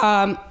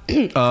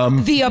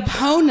 The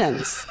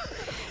opponents,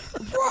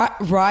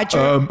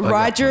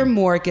 Roger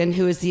Morgan,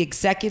 who is the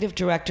executive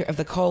director of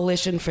the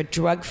Coalition for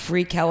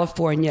Drug-Free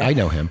California, I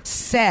know him,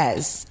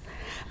 says,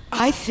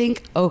 I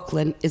think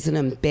Oakland is an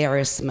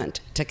embarrassment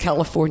to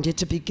California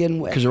to begin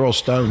with. Because they're all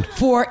stoned.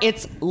 For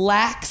its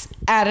lax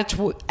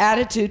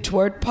attitude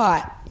toward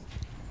pot.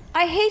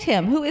 I hate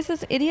him. Who is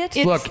this idiot?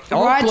 It's Look,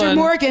 Roger Oakland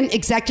Morgan,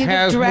 executive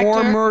has director.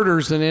 more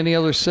murders than any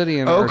other city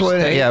in our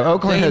Oakland, state. yeah,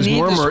 Oakland They has need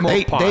more to murder.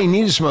 smoke pot. They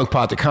need to smoke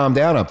pot to calm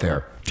down up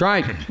there.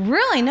 Right.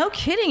 Really? No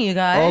kidding, you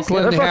guys.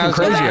 Oakland They're has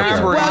fucking crazy an up there.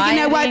 average. Well, you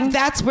know Rioting. what?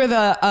 That's where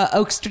the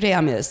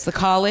Oaksterdam is, the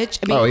college.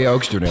 I mean, Oh, yeah,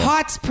 Oaksterdam.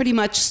 Pot's pretty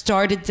much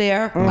started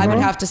there, I would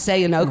have to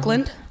say, in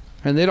Oakland.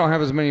 And they don't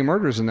have as many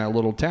murders in that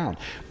little town.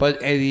 But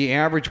the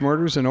average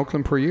murders in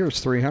Oakland per year is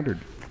 300.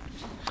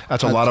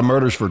 That's a lot of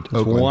murders for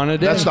Oakland. one a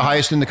day. That's the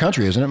highest in the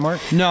country, isn't it, Mark?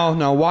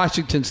 No,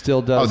 Washington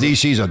still does. Oh,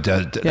 D.C.'s a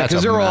dead. Yeah,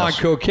 because they're all on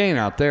cocaine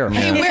out there.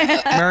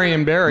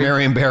 Marion Barry.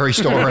 Marion Barry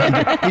still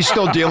around. He's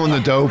still dealing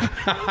the dope.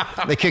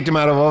 They kicked him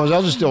out of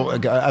office.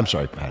 I'm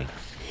sorry, Patty.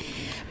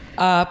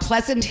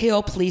 Pleasant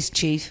Hill Police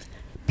Chief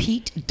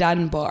Pete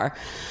Dunbar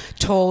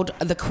told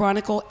the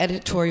Chronicle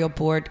editorial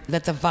board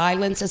that the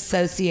violence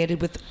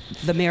associated with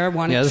the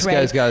marijuana this trade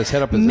guy's got his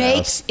head up his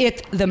makes ass.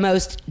 it the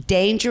most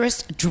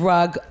dangerous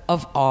drug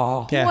of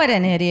all. Yeah. What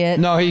an idiot.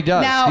 No, he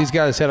does. Now- He's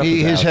got his head up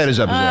his ass. His head is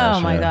up his ass.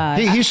 Oh, my God.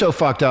 He's so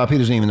fucked up. He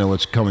doesn't even know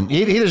what's coming.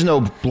 He doesn't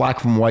know black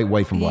from white,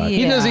 white from black.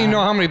 He doesn't even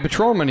know how many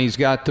patrolmen he's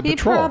got to He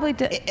patrol. probably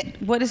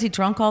what is he,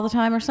 drunk all the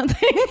time or something?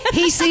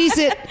 He sees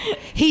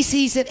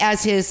it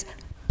as his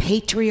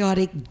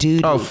patriotic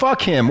duty. Oh,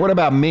 fuck him. What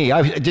about me?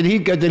 Did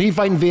he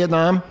fight in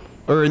Vietnam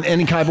or in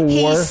any kind of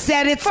war? He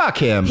said it. Fuck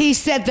him. He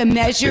said the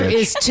measure Bitch.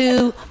 is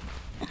too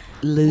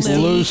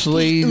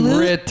Loosely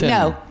written.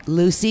 No,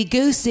 loosey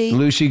goosey.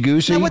 Loosey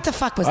goosey. Now, what the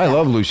fuck was I that?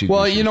 love loosey goosey.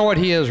 Well, you know what?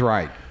 He is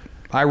right.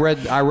 I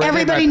read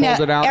Everybody it. I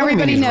pulled it out.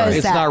 Everybody knows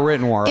It's that. not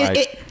written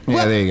right.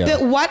 Yeah, there you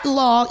go. What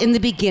law in the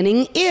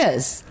beginning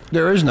is?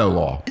 There is no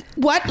law.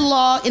 What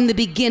law in the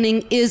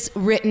beginning is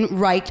written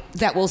right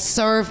that will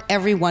serve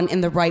everyone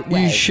in the right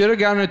way? You should have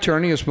got an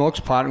attorney who smokes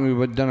pot, and we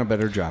would have done a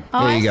better job.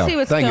 Oh, There you I go. see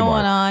what's Thank you,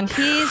 going Mark.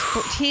 on.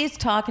 He's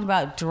talking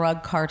about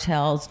drug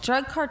cartels.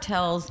 Drug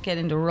cartels get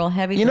into real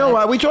heavy. You know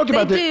drugs. what? We talked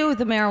about they the- do with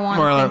the marijuana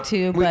Marla,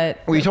 thing too, we- but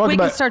we if talked we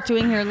about- can start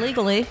doing here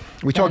legally.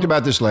 We talked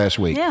about this last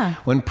week. Yeah.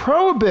 When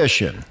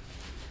Prohibition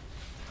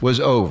was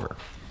over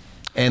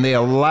and they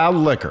allowed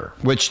liquor,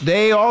 which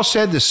they all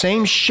said the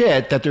same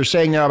shit that they're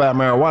saying now about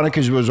marijuana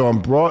because it was on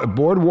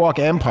Boardwalk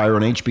Empire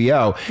on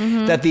HBO,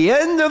 Mm-hmm. that the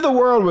end of the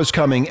world was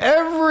coming.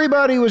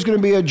 Everybody was going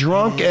to be a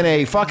drunk and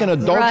a fucking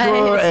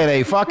adulterer Right. and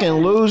a fucking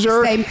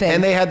loser. Same thing.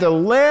 And they had the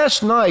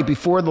last night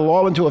before the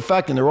law went into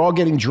effect and they're all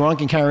getting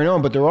drunk and carrying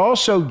on, but they're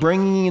also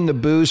bringing in the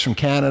booze from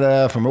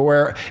Canada, from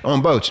where,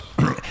 on boats.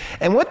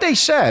 And what they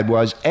said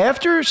was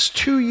after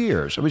 2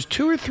 years, it was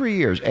 2 or 3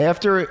 years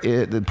after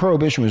the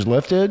prohibition was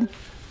lifted,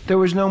 there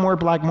was no more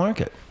black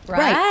market.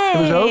 Right.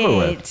 It was over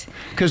with.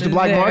 Because the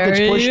black market's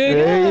pushed.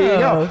 There you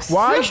go.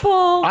 Why?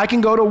 Simple. I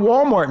can go to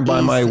Walmart and buy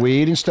my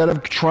weed instead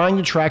of trying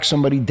to track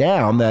somebody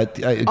down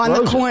that on the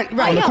grows it. corner,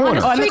 right? On the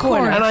corner. On the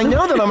corner. And I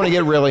know that I'm going to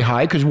get really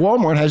high because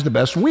Walmart has the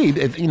best weed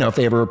if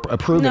they ever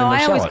approve it No, and they I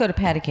sell always it. go to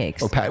Patty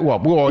Cakes. Well,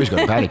 we'll always go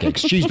to Patty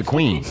Cakes. She's the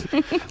queen.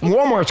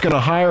 Walmart's going to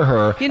hire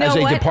her You know as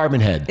a what?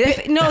 department head.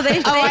 No, they.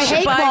 Oh, I should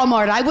hate buy-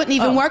 Walmart. I wouldn't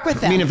even work with I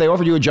them. mean, if they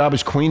offered you a job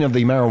as queen of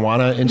the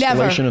marijuana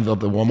installation Never. of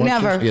the Walmart?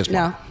 Never. Yes,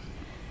 No.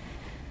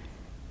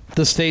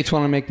 The states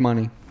want to make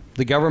money.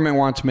 The government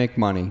wants to make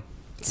money.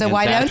 So And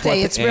why that's don't they?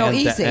 what It's real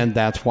easy. And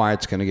that's why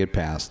it's going to get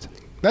passed.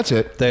 That's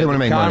it. The They want to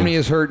make economy money.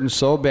 is hurting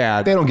so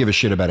bad. They don't give a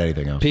shit about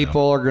anything else.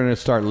 People are going to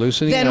start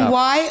loosening Then up.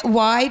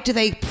 why do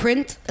they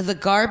print the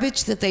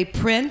garbage that they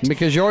print?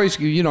 Because you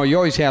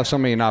always have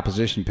somebody in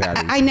opposition,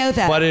 Patty. I know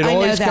that. But it I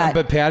know always that.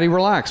 But Patty,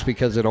 relax,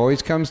 because it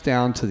always comes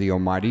down to the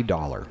almighty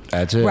dollar.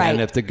 That's it. Right.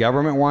 And if the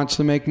government wants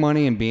to make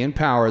money and be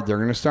empowered, they're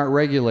going to start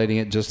regulating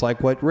it, just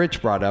like what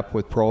Rich brought up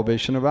with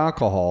prohibition of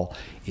alcohol.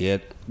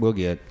 It will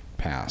get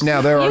passed.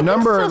 Now, there are You a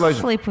number can of...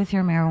 still sleep with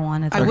your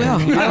marijuana. I will.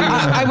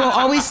 I will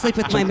always sleep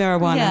with my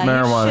marijuana. Yeah, you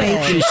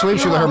marijuana. should. She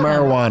sleeps with her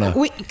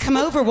marijuana. Come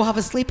over. We'll have a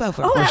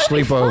sleepover. Oh, Or that would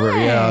be sleepover,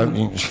 fun.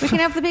 yeah. We can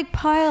have the big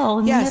pile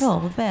in Yes. the middle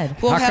of the bed.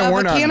 We'll How come have we're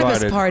a not cannabis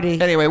invited? party.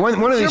 Anyway, one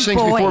of these Your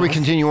things before we boys.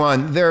 continue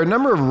on, there are a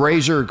number of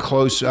razor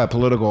close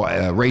political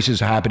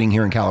races happening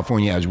here in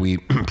California, as we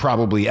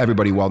probably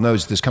everybody well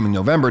knows this coming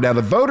November. Now,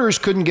 the voters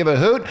couldn't give a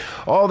hoot.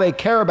 All they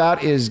care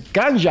about is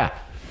ganja.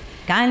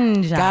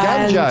 Ganja.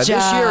 Ganja. This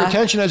Ganja. year,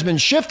 attention has been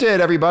shifted,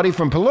 everybody,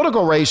 from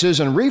political races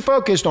and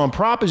refocused on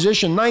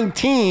Proposition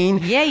 19,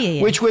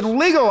 Yeah. which would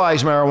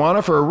legalize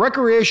marijuana for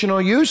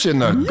recreational use in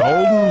the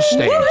Golden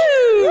State.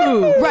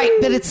 Right,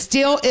 but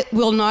it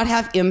will not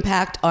have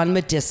impact on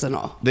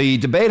medicinal. The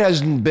debate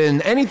hasn't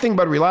been anything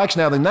but relaxed.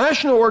 Now, the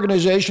National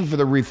Organization for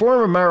the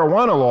Reform of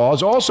Marijuana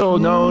Laws, also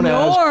known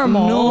as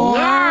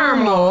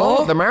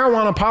NORML, the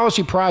Marijuana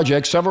Policy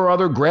Project, several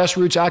other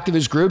grassroots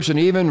activist groups, and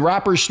even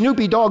rapper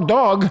Snoopy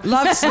Dogg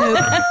Love Snoop.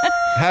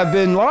 have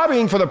been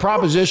lobbying for the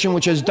proposition,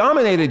 which has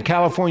dominated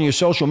California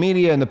social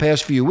media in the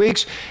past few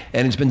weeks.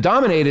 And it's been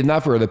dominated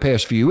not for the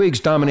past few weeks,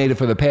 dominated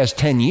for the past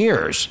 10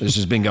 years. This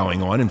has been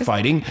going on and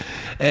fighting.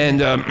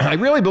 And I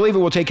really believe it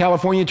will take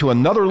California to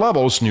another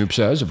level, Snoop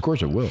says. Of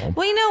course it will.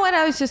 Well, you know what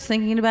I was just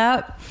thinking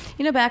about?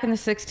 You know, back in the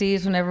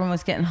 60s when everyone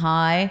was getting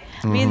high,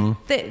 I mean,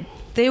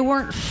 they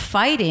weren't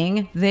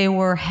fighting. They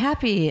were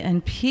happy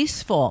and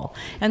peaceful.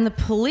 And the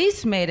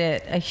police made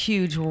it a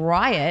huge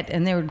riot,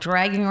 and they were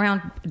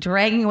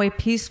dragging away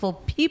peaceful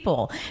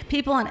people.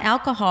 People on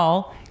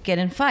alcohol get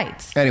in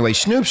fights. Anyway,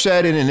 Snoop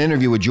said in an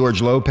interview with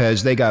George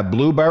Lopez, they got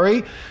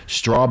blueberry,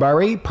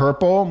 strawberry,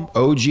 purple,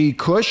 OG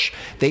Kush.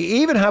 They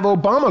even have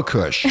Obama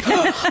Kush.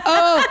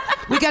 Oh,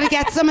 we got to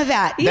get some of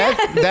that.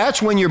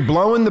 That's when you're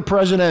blowing the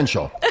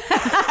presidential.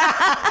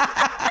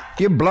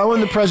 You're blowing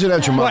the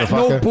presidential, What,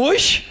 motherfucker. no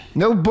bush?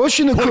 No bush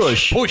in the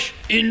kush. Push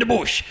in the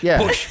bush. Yeah.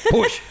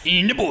 Push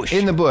in the bush.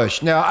 In the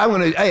bush. Now, I'm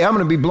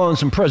gonna be blowing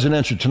some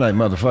presidential tonight,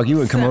 motherfucker. You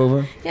wanna come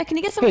over? Yeah, can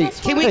you get some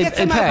else for Can we me? get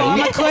some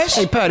Patty. Obama kush?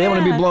 Hey, Patty, I'm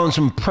gonna be blowing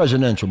some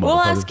presidential, motherfucker. We'll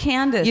ask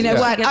Candace. You know if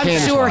she what? gets I'm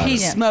some. sure Candace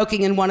he's Yeah.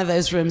 smoking in one of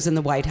those rooms in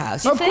the White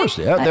House. Of course,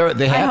 they have I to hope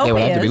be. he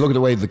Look at is. the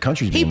way the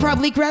country's He being run.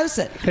 probably grows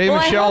it. Hey, Well,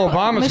 I Michelle hope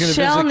Obama's going to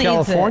Michelle visit needs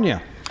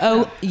California.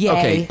 Oh, yay.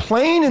 Okay,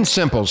 plain and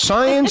simple.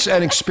 Science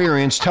and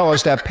experience tell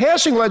us that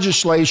passing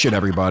legislation,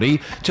 everybody,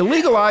 to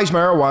legalize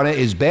marijuana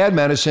is bad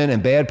medicine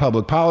and bad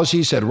public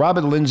policy, said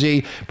Robert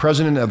Lindsay,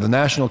 president of the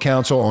National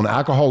Council on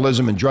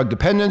Alcoholism and Drug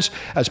Dependence,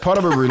 as part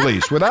of a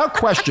release. Without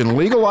question,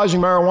 legalizing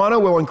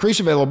marijuana will increase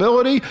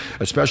availability,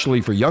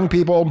 especially for young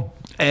people,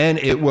 and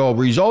it will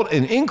result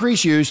in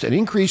increased use and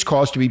increased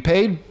cost to be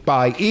paid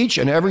by each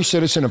and every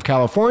citizen of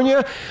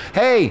California.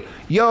 Hey,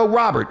 yo,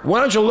 Robert, why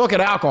don't you look at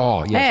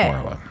alcohol? Yes, Hey.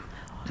 Marla.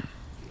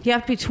 You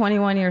have to be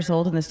 21 years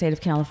old in the state of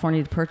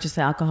California to purchase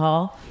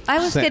alcohol. I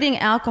was getting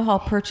alcohol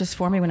purchased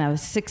for me when I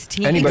was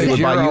 16. Anybody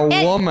would buy you.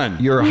 You're a woman.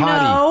 You're a hottie.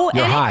 No,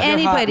 You're hot.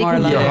 anybody You're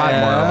can hot, do You're it. hot,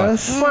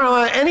 Yes. Marla.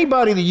 Marla,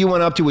 anybody that you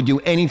went up to would do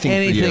anything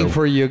Anything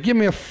for you. Give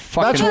me a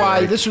fucking That's why.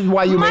 break. This is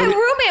why you My made it.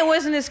 roommate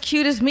wasn't as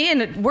cute as me,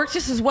 and it worked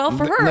just as well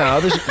for her. No,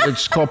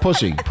 it's called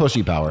pussy.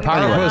 Pussy power.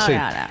 Power Anyway, pussy.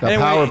 no. The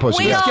power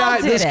pussy. We Yeah. all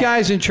did This it.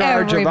 guy's in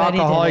charge Everybody of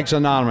did Alcoholics it.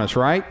 Anonymous,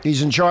 right?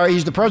 He's in charge.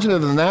 He's the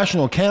president of the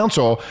National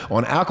Council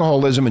on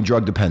Alcoholism and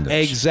Drug Dependence.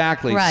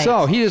 Exactly. Right.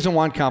 So he doesn't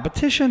want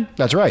competition.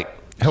 That's right.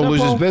 He'll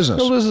lose his Simple.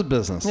 business. He'll lose his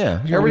business. Yeah,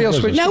 he'll Everybody lose else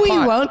business. switch No, to he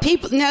pot.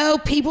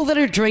 won't. People that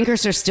are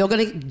drinkers are still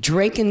going to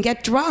drink and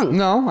get drunk.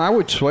 No, I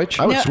would switch.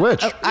 I would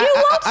switch. You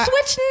won't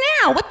switch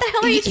now. What the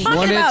hell are you talking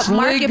When about? it's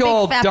Mark, you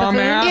legal, big fat buffoon?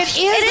 dumbass.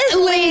 It is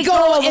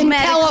legal in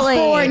medically.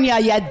 California,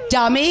 you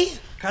dummy.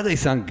 God, they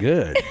sound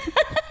good.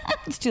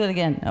 Let's do it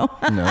again. No.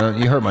 No,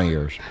 you hurt my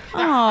ears.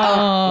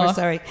 Oh, We're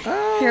sorry.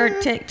 Here,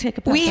 take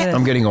a puff We of this.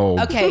 I'm getting old.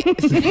 Okay.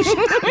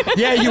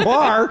 Yeah, you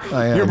are.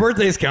 I am. Your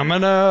birthday's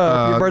coming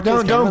up. Your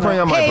birthday's don't bring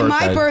up my Hey,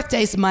 birthday. my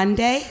birthday's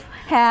Monday.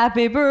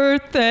 Happy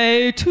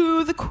birthday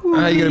to the queen.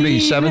 Are you going to be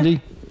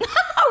 70?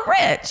 Oh,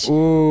 Rich.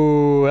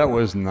 Ooh, that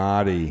was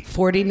naughty.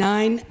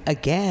 49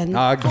 again.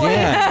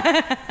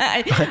 Again.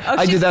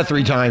 I did that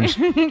 3 times.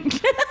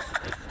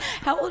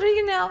 How old are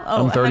you now?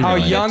 Oh, I'm 30. How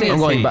young I'm is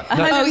going he? back.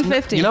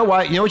 150. You know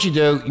what? You know what you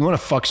do? You want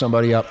to fuck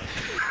somebody up?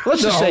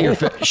 Let's just say No. you're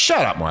 50.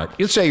 Shut up, Mark.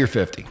 Let's say you're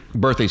 50.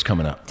 Birthday's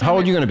coming up. How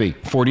old are you going to be?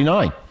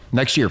 49.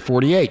 Next year,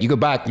 48. You go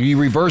back. You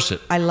reverse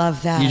it. I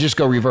love that. You just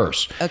go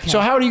reverse. Okay. So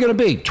how old are you going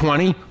to be?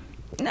 20?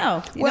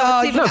 No. You Well, know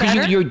what's even No, because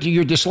better?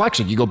 you're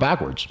dyslexic. You go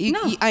backwards.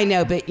 I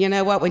know, but you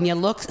know what? When you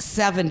look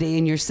 70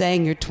 and you're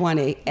saying you're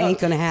 20, ain't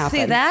going to happen.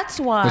 See, that's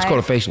why. Let's call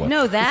it a facelift.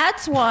 No,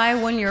 that's why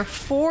when you're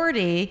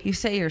 40, you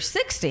say you're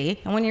 60,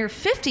 and when you're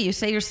 50, you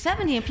say you're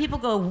 70, and people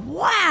go,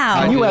 "Wow,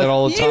 I do that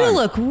all the time. you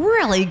look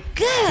really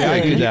good." Yeah, I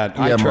do that.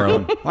 I Yeah, trick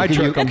Marlon. them. I Could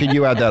you, trick them. could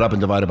you add that up and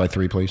divide it by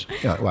 3, please?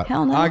 Yeah, what?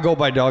 Hell no. I go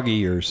by doggy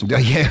years.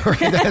 Yeah, right.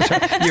 That's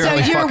right. You're so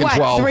only you're fucking what,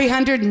 12.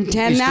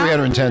 310 He's now?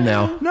 310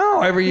 now.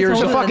 No, every year He's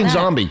He's a older than fucking that.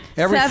 zombie.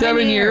 every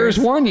 7 years,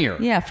 1 year.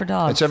 Yeah, for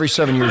dogs. That's every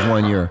 7 years,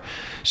 1 year.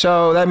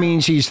 So that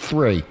means he's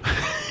 3.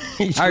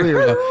 He's 3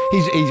 years old.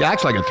 He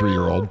acts like a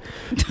 3-year-old.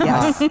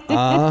 Yes.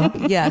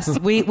 Yes,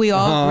 we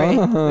all agree.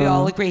 We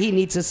all agree he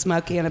needs to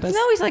smoke cannabis.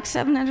 No, he's like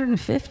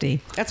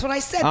 750. That's what I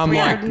said. I'm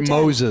like 310.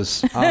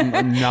 Moses.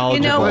 I'm knowledgeable. You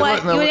know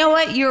what? no, You know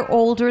what? You're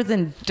older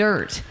than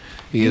dirt.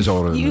 He is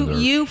older than You the dirt.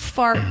 you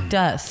fart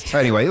dust.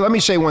 Anyway, let me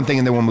say one thing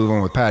and then we'll move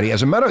on with Patty.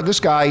 As a matter of this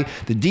guy,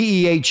 the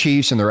DEA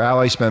chiefs and their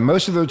allies spent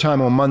most of their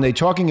time on Monday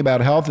talking about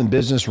health and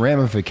business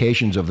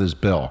ramifications of this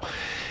bill.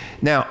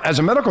 Now, as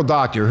a medical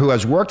doctor who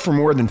has worked for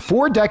more than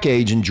 4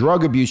 decades in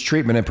drug abuse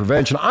treatment and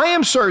prevention, I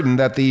am certain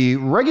that the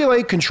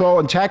Regulate, Control,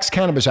 and Tax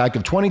Cannabis Act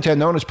of 2010,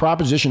 known as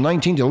Proposition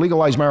 19 to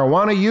legalize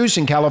marijuana use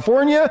in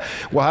California,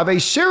 will have a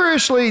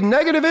seriously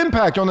negative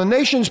impact on the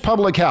nation's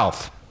public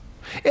health.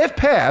 If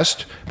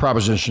passed,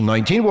 Proposition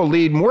 19 will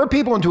lead more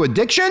people into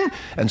addiction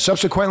and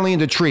subsequently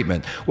into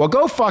treatment. Well,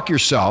 go fuck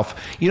yourself.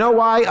 You know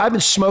why? I've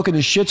been smoking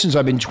this shit since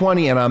I've been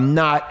 20 and I'm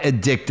not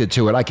addicted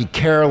to it. I could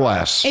care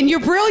less. And you're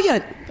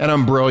brilliant. And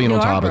I'm brilliant You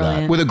on are top of that.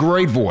 brilliant. With a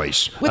great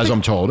voice, as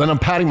I'm told. And I'm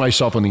patting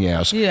myself on the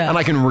ass. Yeah. And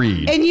I can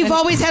read. And you've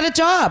always had a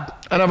job.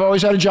 And I've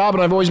always had a job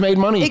and I've always made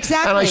money.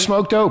 Exactly. And I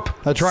smoke dope.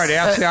 That's right.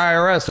 Ask the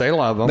IRS. They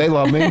love them. They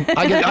love me.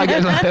 I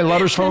get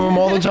letters from them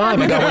all the time.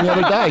 I got one the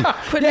other day.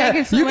 Quit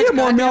making so you much get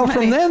more goddamn mail money.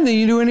 from them than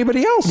you do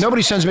anybody else.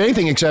 Nobody sends me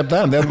anything except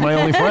them. They're my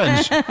only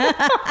friends.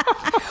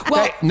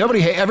 Well,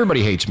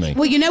 Everybody hates me.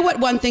 Well, you know what?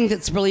 One thing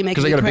that's really making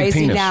 'Cause they me got a big crazy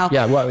penis. now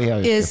Yeah, well, yeah,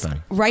 is yeah,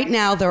 fine. right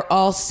now they're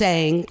all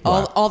saying,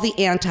 all the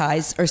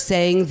antis are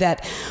saying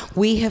that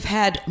we have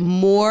had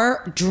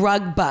more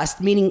drug bust,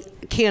 meaning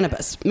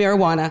cannabis,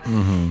 marijuana,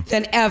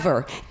 than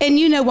ever. And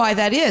you know why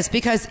that is?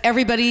 Because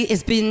everybody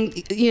has been,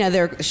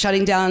 they're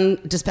shutting down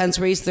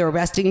dispensaries, they're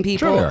arresting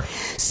people. Sure they are.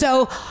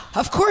 So,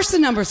 of course, the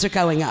numbers are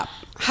going up.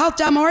 How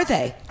dumb are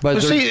they? But,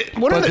 Well, see,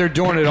 they're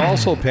doing it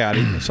also,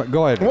 Patty. So,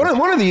 go ahead.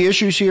 One of the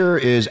issues here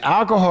is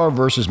alcohol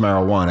versus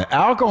marijuana.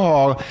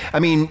 Alcohol, I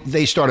mean,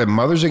 they started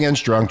Mothers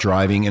Against Drunk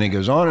Driving, and it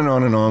goes on and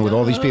on and on with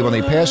all these people, and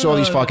they passed all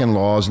these fucking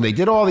laws, and they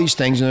did all these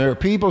things, and there are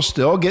people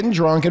still getting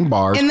drunk in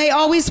bars. And they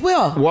always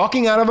will.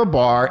 Walking out of a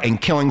bar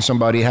and killing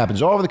somebody. It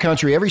happens all over the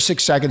country. Every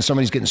 6 seconds,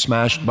 somebody's getting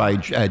smashed by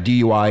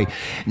DUI.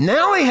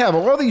 Now they have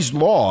all these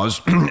laws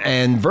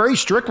and very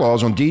strict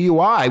laws on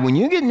DUI. When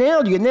you get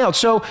nailed, you get nailed.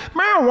 So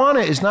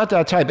marijuana is not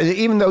that type.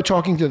 Even though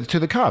talking to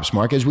the cops,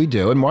 Mark, as we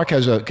do, and Mark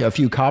has a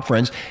few cop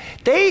friends,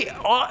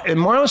 and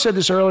Marla said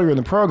this earlier in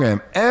the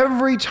program,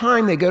 every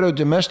time they go to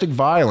domestic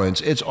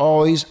violence, it's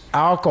always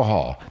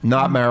alcohol,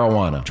 not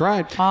marijuana. That's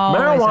right.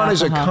 Marijuana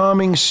is a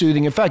calming,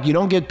 soothing effect. You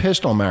don't get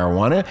pissed on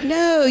marijuana.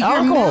 No, you're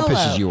alcohol mellow.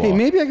 pisses you off. Hey,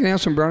 maybe I can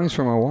have some brownies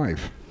for my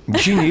wife.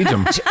 She needs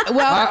them.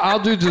 Well, I'll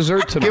do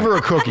dessert tonight. Give her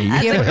a cookie.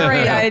 That's a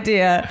great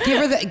idea.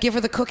 Give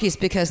her the cookies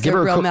because Give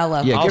they're her a real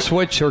mellow. yeah, I'll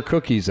switch her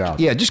cookies out.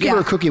 Yeah, just give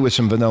her a cookie with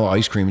some vanilla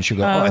ice cream, and she'll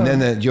go. Oh, and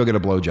then you'll get a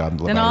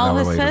blowjob. Then all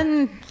of a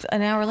sudden,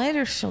 an hour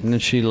later, she'll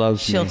she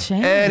loves she'll me.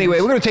 change. Anyway,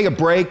 we're going to take a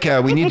break.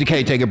 We need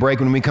to take a break.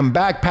 When we come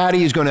back,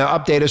 Patty is going to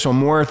update us on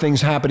more things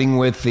happening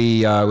with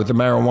the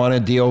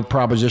marijuana deal,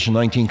 Proposition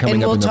 19 coming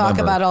And up we'll in November. talk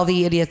about all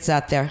the idiots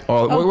out there.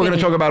 We're going to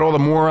talk about all the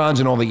morons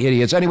and all the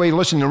idiots. Anyway,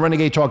 listen to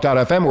Renegade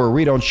Talk.fm, where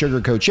we don't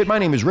sugarcoat shit. My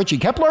name is Richie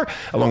Kepler,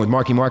 along with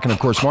Marky Mark and, of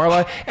course,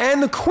 Marla,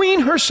 and the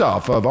queen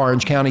herself of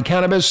Orange County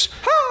Cannabis,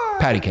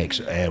 Patty Cakes.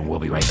 And we'll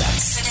be right back.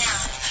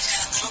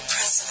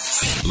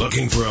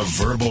 Looking for a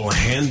verbal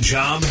hand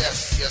job?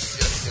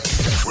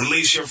 Yes.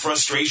 Release your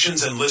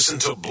frustrations and listen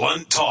to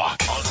Blunt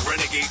Talk on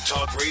Renegade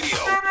Talk Radio.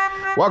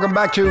 Welcome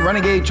back to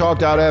Renegade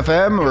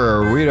Talk.fm,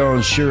 where we don't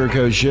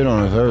sugarcoat shit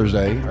on a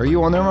Thursday. Are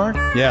you on there, Mark?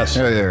 Yes.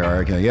 There you are.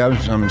 Okay. Yeah,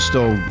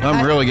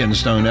 I'm really getting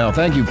stoned now.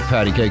 Thank you,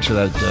 Patty Cakes, for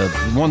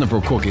that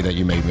wonderful cookie that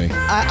you made me.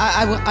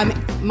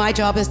 My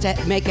job is to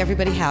make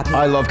everybody happy.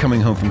 I love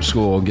coming home from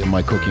school and getting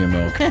my cookie and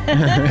milk.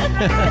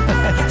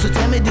 So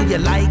tell me, do you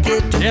like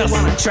it? Do you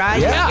want to try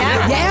it?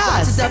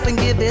 Yes. Toss it up and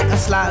give it a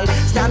slide.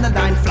 Stand the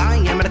line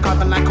flying, I'm in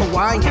carpet like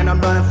Hawaiian.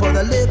 I'm running for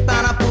the lip and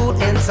I pull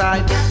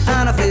inside.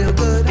 And I feel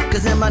good,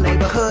 cause in my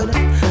neighborhood,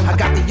 I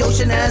got the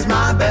ocean as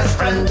my best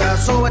friend.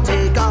 So I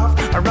take off,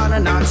 I run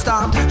and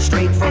non-stop,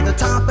 straight for the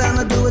top and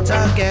I do it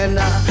again.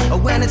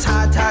 When it's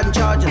high tide and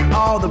charging,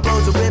 all the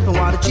roads are ripping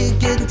while the chick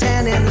getting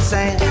tan in the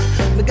sand.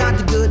 We got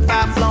the good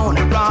vibe flowing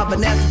and Rob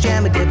and that's the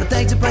jam. And giving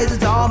thanks and praises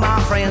to all my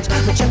friends.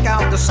 But check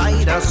out the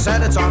site,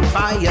 said it's on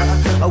fire.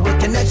 With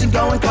connection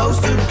going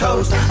coast to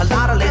coast. A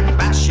lot of lip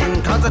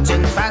bashing, cause it's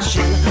in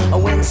fashion.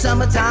 When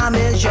summertime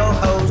is your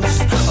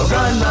host.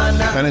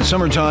 Run. And it's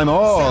summertime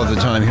all the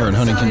time here in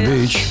Huntington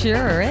Beach.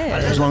 Sure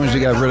is. As long as we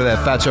got rid of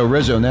that Fatso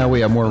Rizzo, now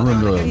we have more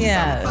room to, lay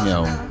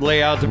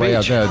out the lay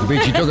out beach. there at the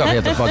beach. He took up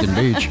half the fucking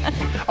beach.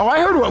 Oh, I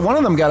heard one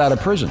of them got out of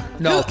prison.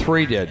 No,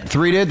 3 did.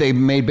 3 did? They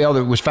made bail.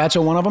 Was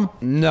Fatso one of them?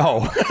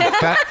 No.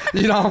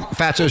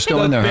 Fatso's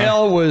still in there. The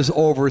bail was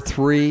over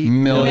 $3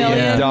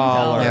 million.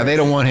 Yeah, they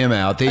don't want him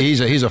out.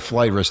 He's a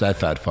flight risk, that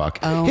fat fuck.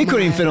 Oh, he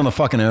couldn't even fit on the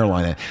fucking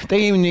airline.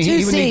 He would need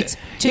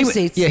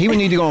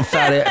to go on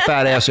fat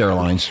ass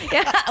airlines.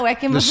 Yeah, I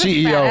came The up with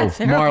CEO,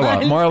 fat-ass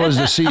airlines. Marla's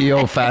the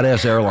CEO of Fat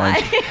Ass Airlines.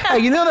 Hey,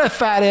 you know that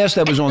fat ass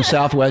that was on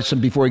Southwest,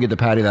 and before you get to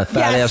Patty, that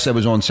fat ass that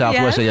was on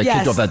Southwest, they got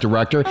kicked off that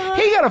director?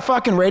 He got a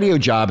fucking radio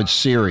job at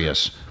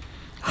Sirius.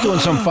 Doing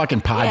some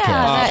fucking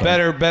podcast.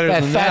 Better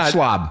that than fat that.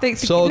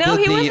 slob. No,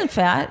 he wasn't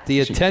fat. The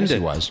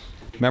attendant was.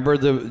 Remember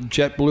the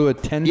JetBlue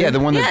attendant? Yeah, the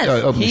one that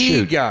opened the he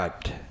chute.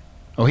 got.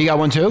 Oh, he got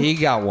one too? He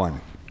got one.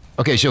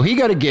 Okay, so he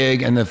got a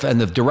gig, and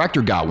the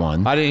director got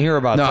one. I didn't hear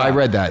about that. No, I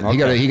read that.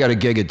 Okay. He got a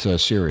gig at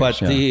Sirius. But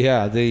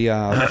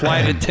the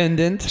flight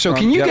attendant. So from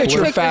can you get JetBlue-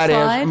 your fat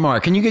ass,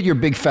 Mark? Can you get your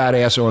big fat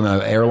ass on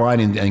an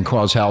airline and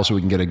cause hell so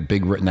we can get a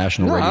big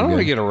national No, radio? I don't want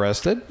to gig? get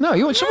arrested. No,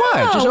 you so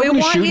what? Just we open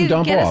the want chute you and to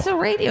dump get off. us a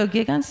radio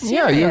gig on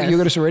Sirius. Yeah, you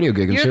get us a radio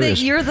gig on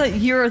Sirius.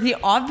 You're the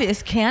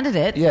obvious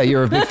candidate. Yeah,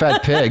 you're a big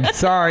fat pig.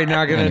 Sorry,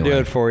 not going to do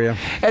it for you.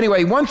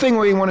 Anyway, one thing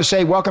we want to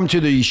say, welcome to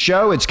the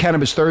show. It's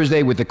Cannabis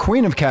Thursday with the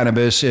Queen of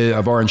Cannabis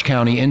of Orange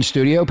County in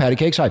studio, Patty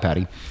Cakes. Hi,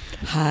 Patty.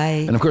 Hi.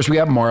 And of course, we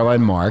have Marla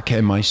and Mark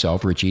and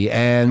myself, Richie.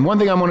 And one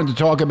thing I wanted to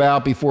talk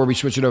about before we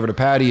switch it over to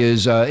Patty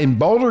is in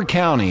Boulder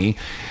County,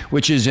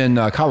 which is in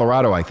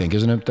Colorado, I think,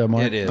 isn't it,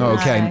 Mark? It is.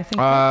 Okay.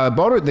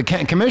 Boulder, the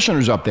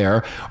commissioners up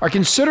there are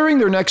considering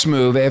their next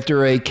move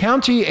after a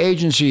county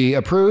agency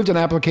approved an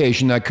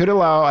application that could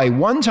allow a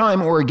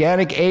one-time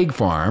organic egg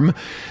farm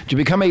to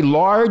become a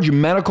large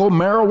medical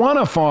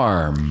marijuana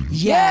farm.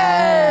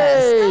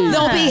 Yes.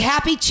 There'll be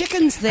happy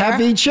chickens there.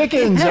 Happy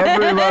chickens.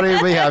 Everybody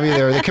will be happy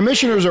there. The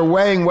commissioners are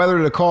weighing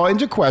whether to call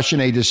into question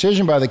a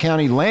decision by the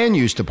county land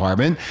use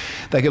department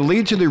that could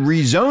lead to the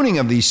rezoning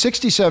of the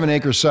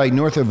 67-acre site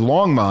north of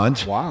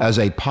Longmont as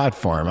a pot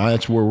farm.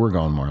 That's where we're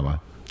going, Marla.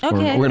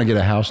 Okay. We're going to get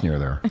a house near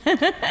there.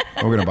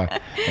 We're going to buy.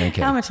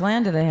 Okay. How much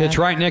land do they have? It's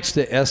right next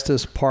to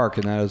Estes Park,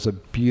 and that is a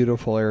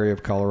beautiful area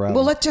of Colorado.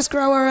 Well, let's just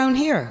grow our own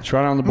here. It's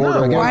right on the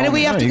border. No, Why do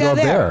we have to you go up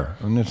there?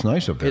 And it's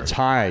nice up there. It's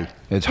high.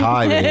 It's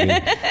high, baby.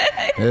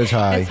 It's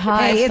high. It's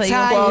high. Hey, it's so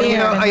high Well, here. you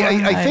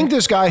know, I think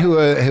this guy who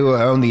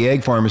owned the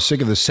egg farm is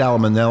sick of the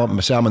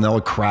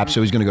salmonella crap,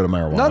 so he's going to go to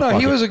marijuana. No,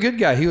 Fuck he it. was a good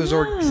guy. He was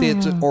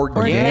it's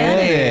organic.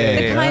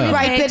 Yeah. The kind of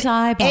Right, eggs but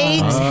I buy.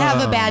 eggs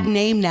have a bad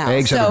name now.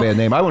 Eggs so have a bad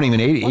name. I won't even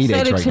eat so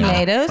eggs do right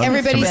tomatoes. now.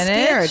 Everybody's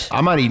Spinach. scared.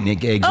 I'm not eating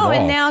eggs at Oh, all.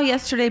 and now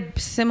yesterday,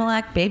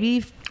 Similac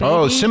baby.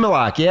 Oh,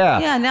 Similac, yeah.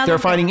 Yeah, now they're they're-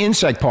 finding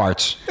insect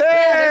parts.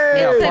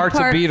 Yeah, Insect parts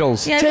of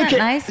beetles. Yeah, isn't Take that it.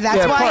 nice? That's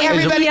Yeah, why part-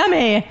 everybody.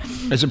 Yummy.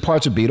 Is it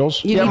parts of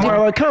beetles? You Yeah, need to-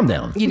 Marla, calm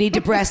down. You need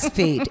to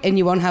breastfeed, and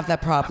you won't have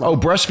that problem. Oh,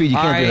 breastfeed, you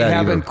can't I do that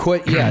haven't either.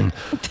 quit yet.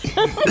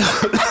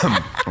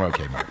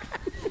 Okay, Mark.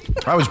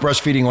 I was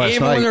breastfeeding last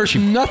Even night. when there's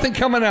nothing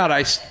coming out,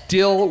 I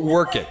still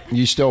work it.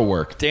 You still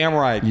work. Damn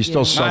right. You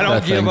still suck I don't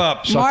that give thing.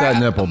 up. Suck that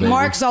nipple, baby.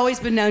 Mark's always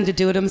been known to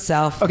do it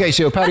himself. Okay,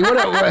 so Patty,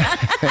 what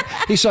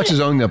he sucks his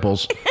own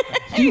nipples.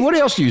 What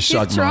else do you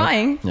suck, Mark?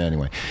 trying. Yeah,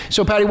 anyway.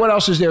 So, Patty, what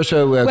else is there?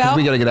 So, 'cause Well,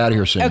 we got to get out of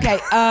here soon. Okay,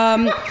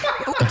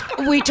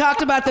 we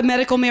talked about the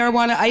medical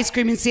marijuana ice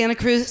cream in Santa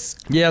Cruz.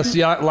 Yes,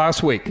 yeah,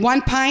 last week.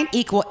 1 pint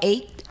equal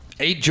 8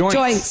 8 joints.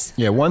 joints.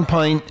 Yeah, 1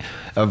 pint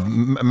of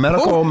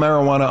medical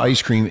marijuana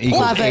ice cream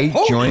equals Love it. 8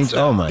 joints.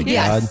 Oh, my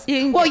Yes.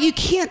 God. Well, you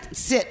can't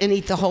sit and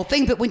eat the whole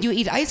thing, but when you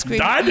eat ice cream,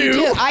 I you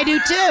do. I do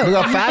too.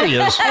 Look how fat he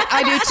is.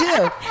 I do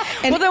too.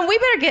 And Well, then we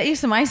better get you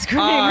some ice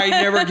cream. I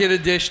never get a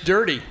dish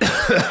dirty.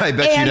 I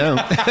bet you And-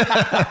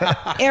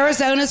 don't.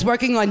 Arizona's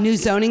working on new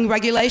zoning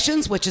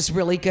regulations, which is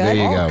really good. There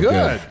you go.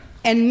 Good.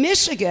 And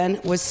Michigan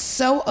was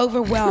so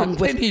overwhelmed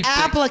They with need big-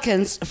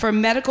 applicants for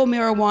medical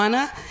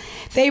marijuana,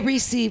 they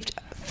received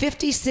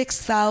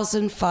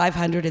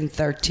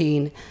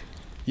 56,513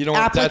 You know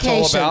what that's all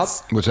applications.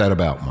 about? What's that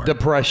about, Mark?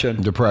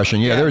 Depression. Depression.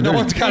 Yeah, No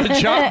one's got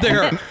a job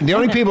there. The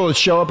only people that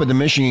show up at the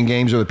Michigan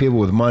games are the people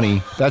with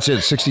money. That's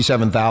it,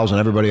 67,000.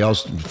 Everybody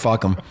else,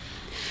 fuck them.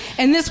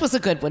 And this was a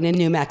good one in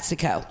New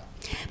Mexico.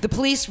 The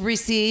police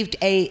received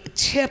a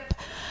tip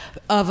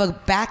of a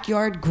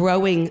backyard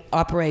growing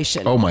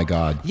operation. Oh, my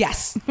God.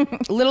 Yes.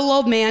 Little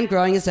old man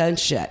growing his own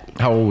shit.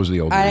 How old was the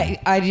old man?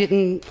 I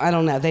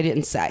don't know. They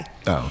didn't say.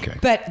 Oh, okay.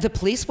 But the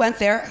police went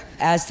there,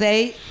 as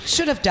they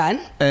should have done.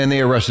 And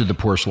they arrested the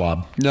poor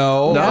slob.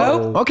 No.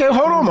 No. Okay,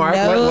 hold on, Mark.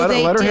 No, let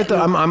they her hit the.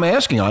 didn't. I'm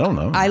asking. I don't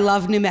know. I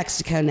love New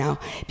Mexico now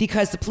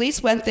because the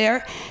police went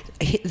there.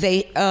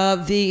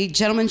 The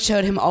gentleman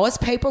showed him all his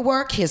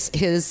paperwork,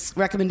 his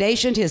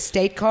recommendation, his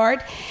state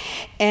card,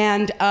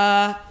 and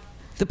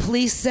the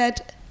police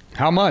said,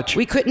 How much?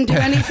 we couldn't do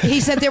anything. He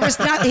said there was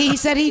not. He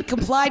said he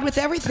complied with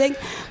everything.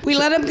 We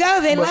let him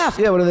go. They left.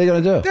 Yeah, what are they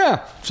going to do?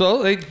 Yeah.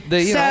 So they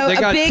So a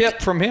got big-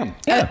 tipped from him.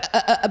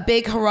 A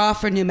big hurrah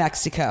for New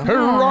Mexico.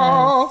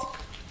 Hurrah!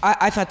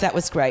 I thought that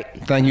was great.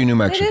 Thank you, New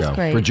Mexico,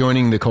 great. for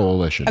joining the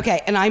coalition. Okay,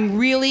 and I'm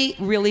really,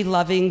 really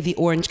loving the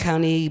Orange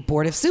County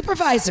Board of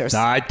Supervisors.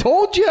 I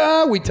told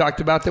you. We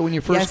talked about that when you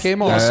first Yes.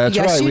 came on. That's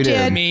yes, right, you we did.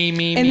 did.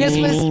 Me, and this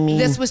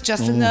me. was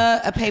just in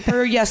a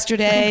paper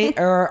yesterday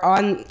or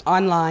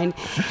online.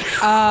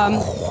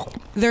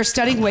 They're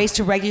studying ways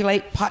to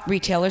regulate pot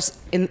retailers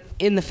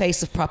in the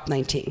face of Prop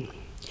 19.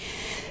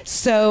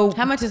 So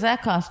How much is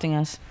that costing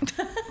us?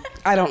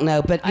 I don't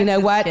know, but you I'm know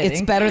just what? kidding.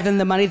 It's better than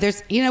the money.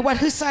 There's, you know what?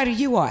 Whose side are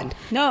you on?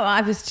 No, I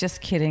was just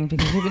kidding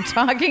because we've been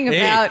talking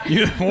about.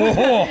 you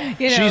know.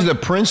 She's the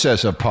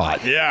princess of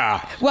pot.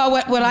 Yeah. Well,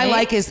 what I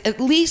like is at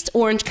least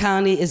Orange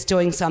County is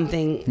doing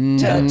something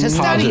to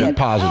study Positive, it.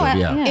 positive, Oh,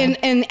 yeah. yeah.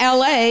 In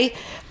L.A.,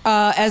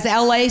 as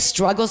L.A.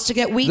 struggles to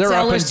get wheat They're up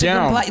sellers and to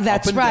down. comply.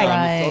 That's Up and right. down.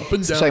 Right. Up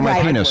and down. It's like my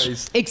Right.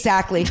 penis.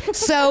 Exactly.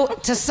 So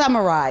to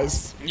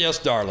summarize, Yes,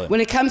 darling.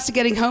 when it comes to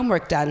getting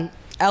homework done,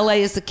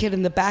 L.A. is the kid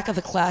in the back of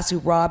the class who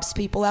robs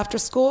people after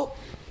school.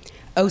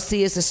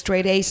 OC is a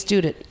straight A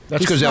student.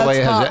 That's who 'cause smokes LA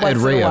has pot Ed once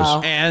in a Rios.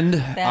 while. And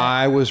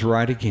I was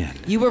right again.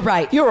 You were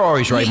right. You're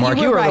always right, Mark.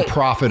 You were are the right.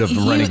 prophet of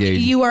the renegade.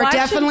 You are Why should-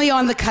 definitely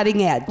on the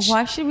cutting edge.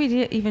 Why should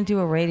we even do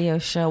a radio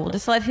show? We'll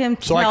just let him.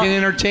 So I tell- can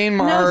entertain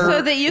no, our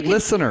so that you can,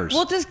 listeners.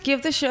 We'll just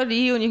give the show to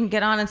you, and you can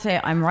get on and say,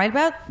 "I'm right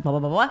about blah blah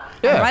blah blah."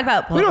 Yeah. I'm right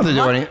about. Blah, We don't have to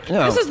blah, do blah." any-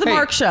 no. This is the Hey,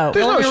 Mark Show. The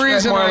There's no only stress,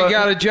 reason Marla. I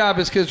got a job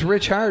is because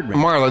Rich hired me.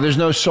 Marla, there's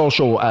no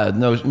social,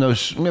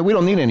 we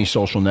don't need any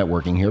social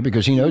networking here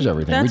because he knows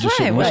everything. That's we just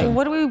sit right. and listen.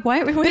 What do we?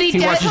 Why? But he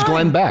watches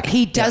Glenn Beck.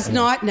 He does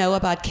not know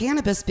about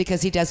cannabis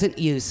because he doesn't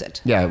use it.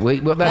 Yeah,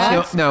 well,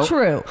 That's no,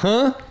 true.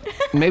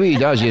 maybe he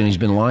does, and he's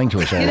been lying to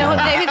us all You know what?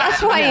 along. Maybe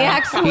that's why he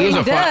acts the way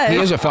he does. He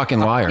is a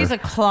fucking liar. He's a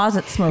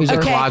closet smoker. He's a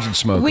Okay, closet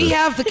smoker. we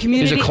have the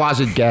community- He's a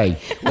closet gay.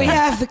 We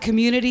have the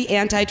Community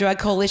Anti-Drug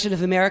Coalition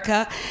of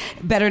America,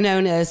 better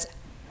known as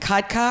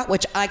CADCA,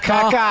 which I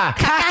call CACA.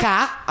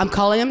 CACA. I'm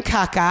calling him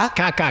CACA.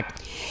 Cock.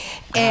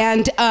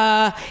 And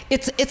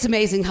it's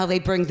amazing how they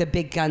bring the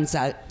big guns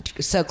out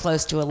so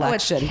close to Oh, it's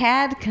election.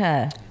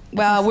 CADCA.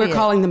 Well, I we're see it.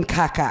 calling them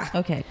CACA.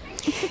 Okay.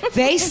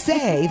 They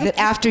say that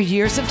after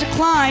years of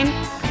decline,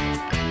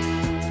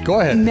 Go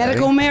ahead.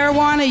 medical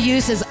marijuana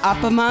use is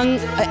up among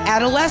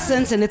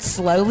adolescents and it's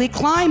slowly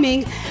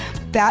climbing.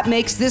 That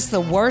makes this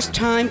the worst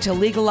time to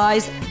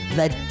legalize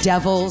the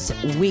devil's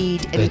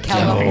weed in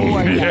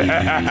California.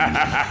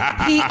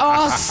 He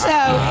also,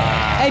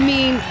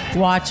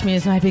 watch me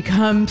as I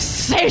become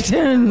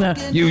Satan.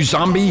 You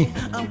zombie.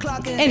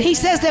 And he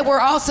says that we're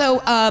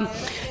also,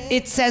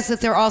 it says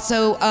that they're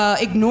also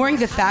ignoring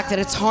the fact that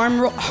it's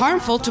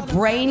harmful to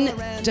brain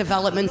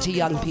development to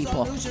young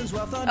people.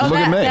 Look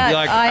at me.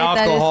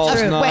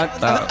 Alcohol's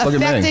not. Look at me.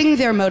 Affecting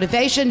their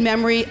motivation,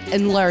 memory,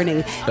 and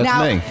learning.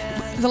 That's me.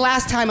 The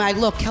last time I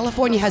looked,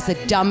 California has the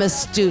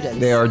dumbest students.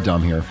 They are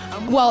dumb here.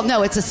 Well,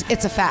 no, it's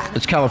a fact.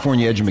 It's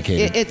California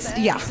educated. It's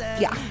yeah.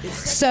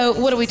 So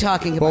what are we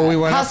talking about? Well, we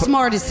went How up,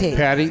 smart is he?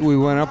 Patty, we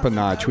went up a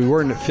notch. We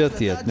were in the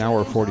 50th. Now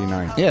we're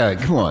 49. Yeah,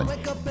 come on.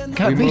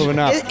 We're moving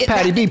up.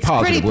 Patty, be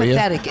positive, will pretty you?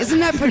 pathetic. Isn't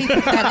that pretty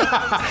pathetic?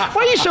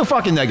 Why are you so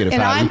fucking negative,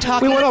 And Patty? I'm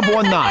talking. We went up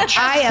one notch.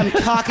 I am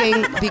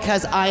talking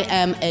because I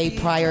am a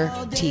prior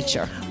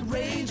teacher.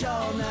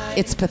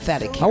 It's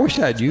pathetic. I wish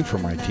I had you for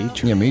my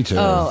teacher. Yeah, me too.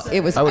 Oh, it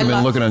was. I would have been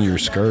loved- looking under your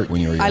skirt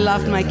when you were younger. I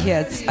loved my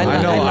kids. I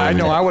know. loved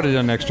I would have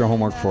done extra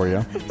homework for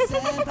you.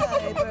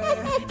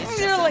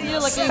 You're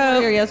looking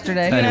here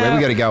yesterday. Anyway,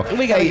 we got to go.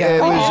 We gotta go. It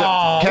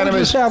was cannabis. we're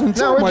just having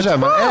so much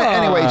fun.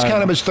 Anyway, it's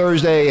Cannabis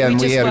Thursday, and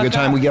we just had a woke good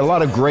time. up. We get a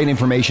lot of great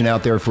information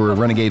out there for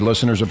Renegade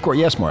listeners. Of course,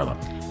 yes, Marla.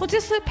 Well,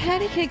 just let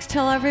Patty Cakes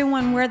tell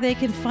everyone where they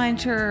can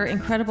find her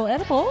incredible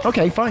edibles.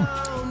 Okay, fine.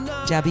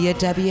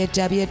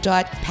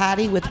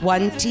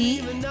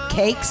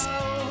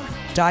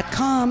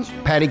 www.pattywith1t.cakes.com.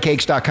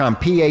 PattyCakes.com.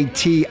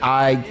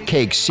 P-A-T-I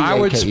cakes. I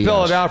would C-A-K-E-S.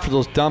 spell it out for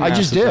those dumbasses I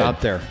just did.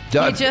 out there.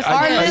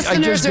 Our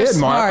listeners are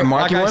smart.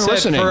 Mark, Like you I weren't said,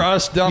 listening. for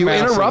us you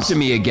dumbasses. interrupted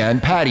me again.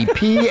 Patty,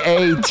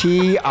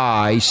 P-A-T-I-C-A-K-E-S.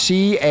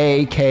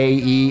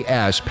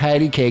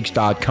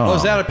 PattyCakes.com. Oh,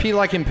 is that a P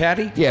like in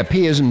Patty? Yeah,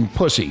 P is in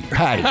pussy.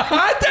 Patty.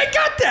 I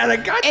got that. I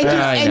got And,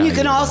 that. you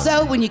can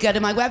also, when you go to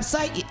my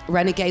website,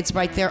 Renegade's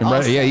right there.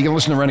 Also. Yeah, you can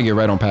listen to Renegade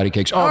right on Patty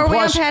Cakes. Are we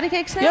on plus- Patty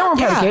Cakes now? Yeah, we're on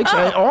Patty Cakes.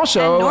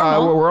 Also, And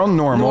normal. we're on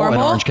normal in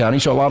Orange County,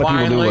 so a lot of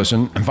people do Finally.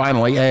 listen.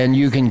 Finally, and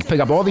you can pick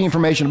up all the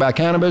information about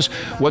cannabis,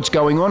 what's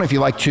going on. If you'd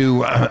like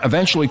to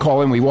eventually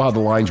call in, we will have the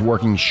lines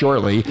working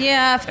shortly.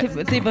 Yeah, if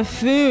the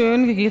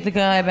buffoon could get the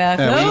guy back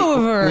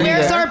over.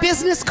 Where's our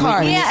business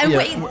card? Yeah, and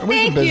wait, where's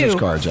thank the business you.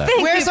 cards at?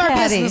 Thank Where's you, our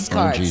Patty. business Oh,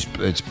 cards? geez,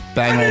 it's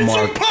bang on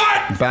mark.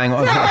 Bang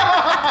on.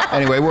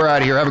 Anyway, we're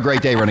out of here. Have a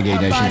great day, Renegade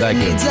Nation. Thank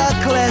you. Needs a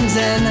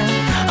cleansing.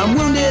 I'm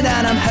wounded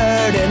and I'm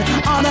hurting.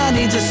 All I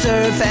need's a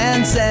surf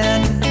and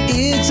send.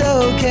 It's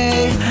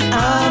okay,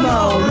 I'm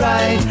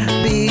alright.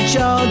 Beach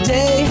all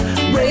day,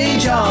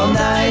 rage all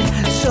night.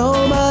 So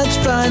much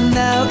fun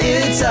now,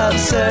 it's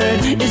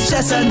absurd. It's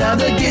just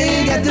another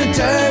gig at the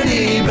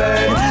Dirty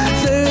Bird.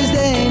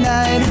 Thursday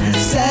night,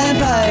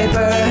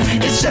 Sandpiper.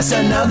 It's just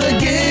another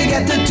gig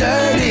at the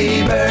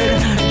Dirty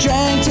Bird.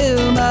 Drank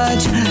too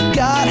much,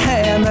 got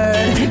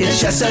hammered. It's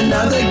just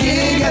another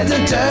gig at the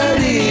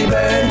Dirty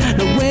Bird.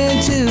 No,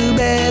 went to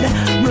bed,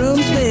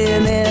 room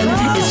spinning.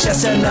 It's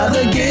just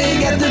another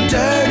gig at the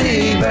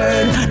Dirty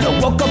Bird. No,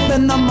 woke up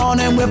in the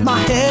morning with my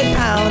head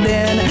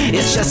pounding.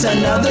 It's just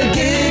another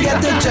gig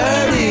at the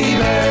Dirty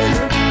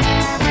Bird.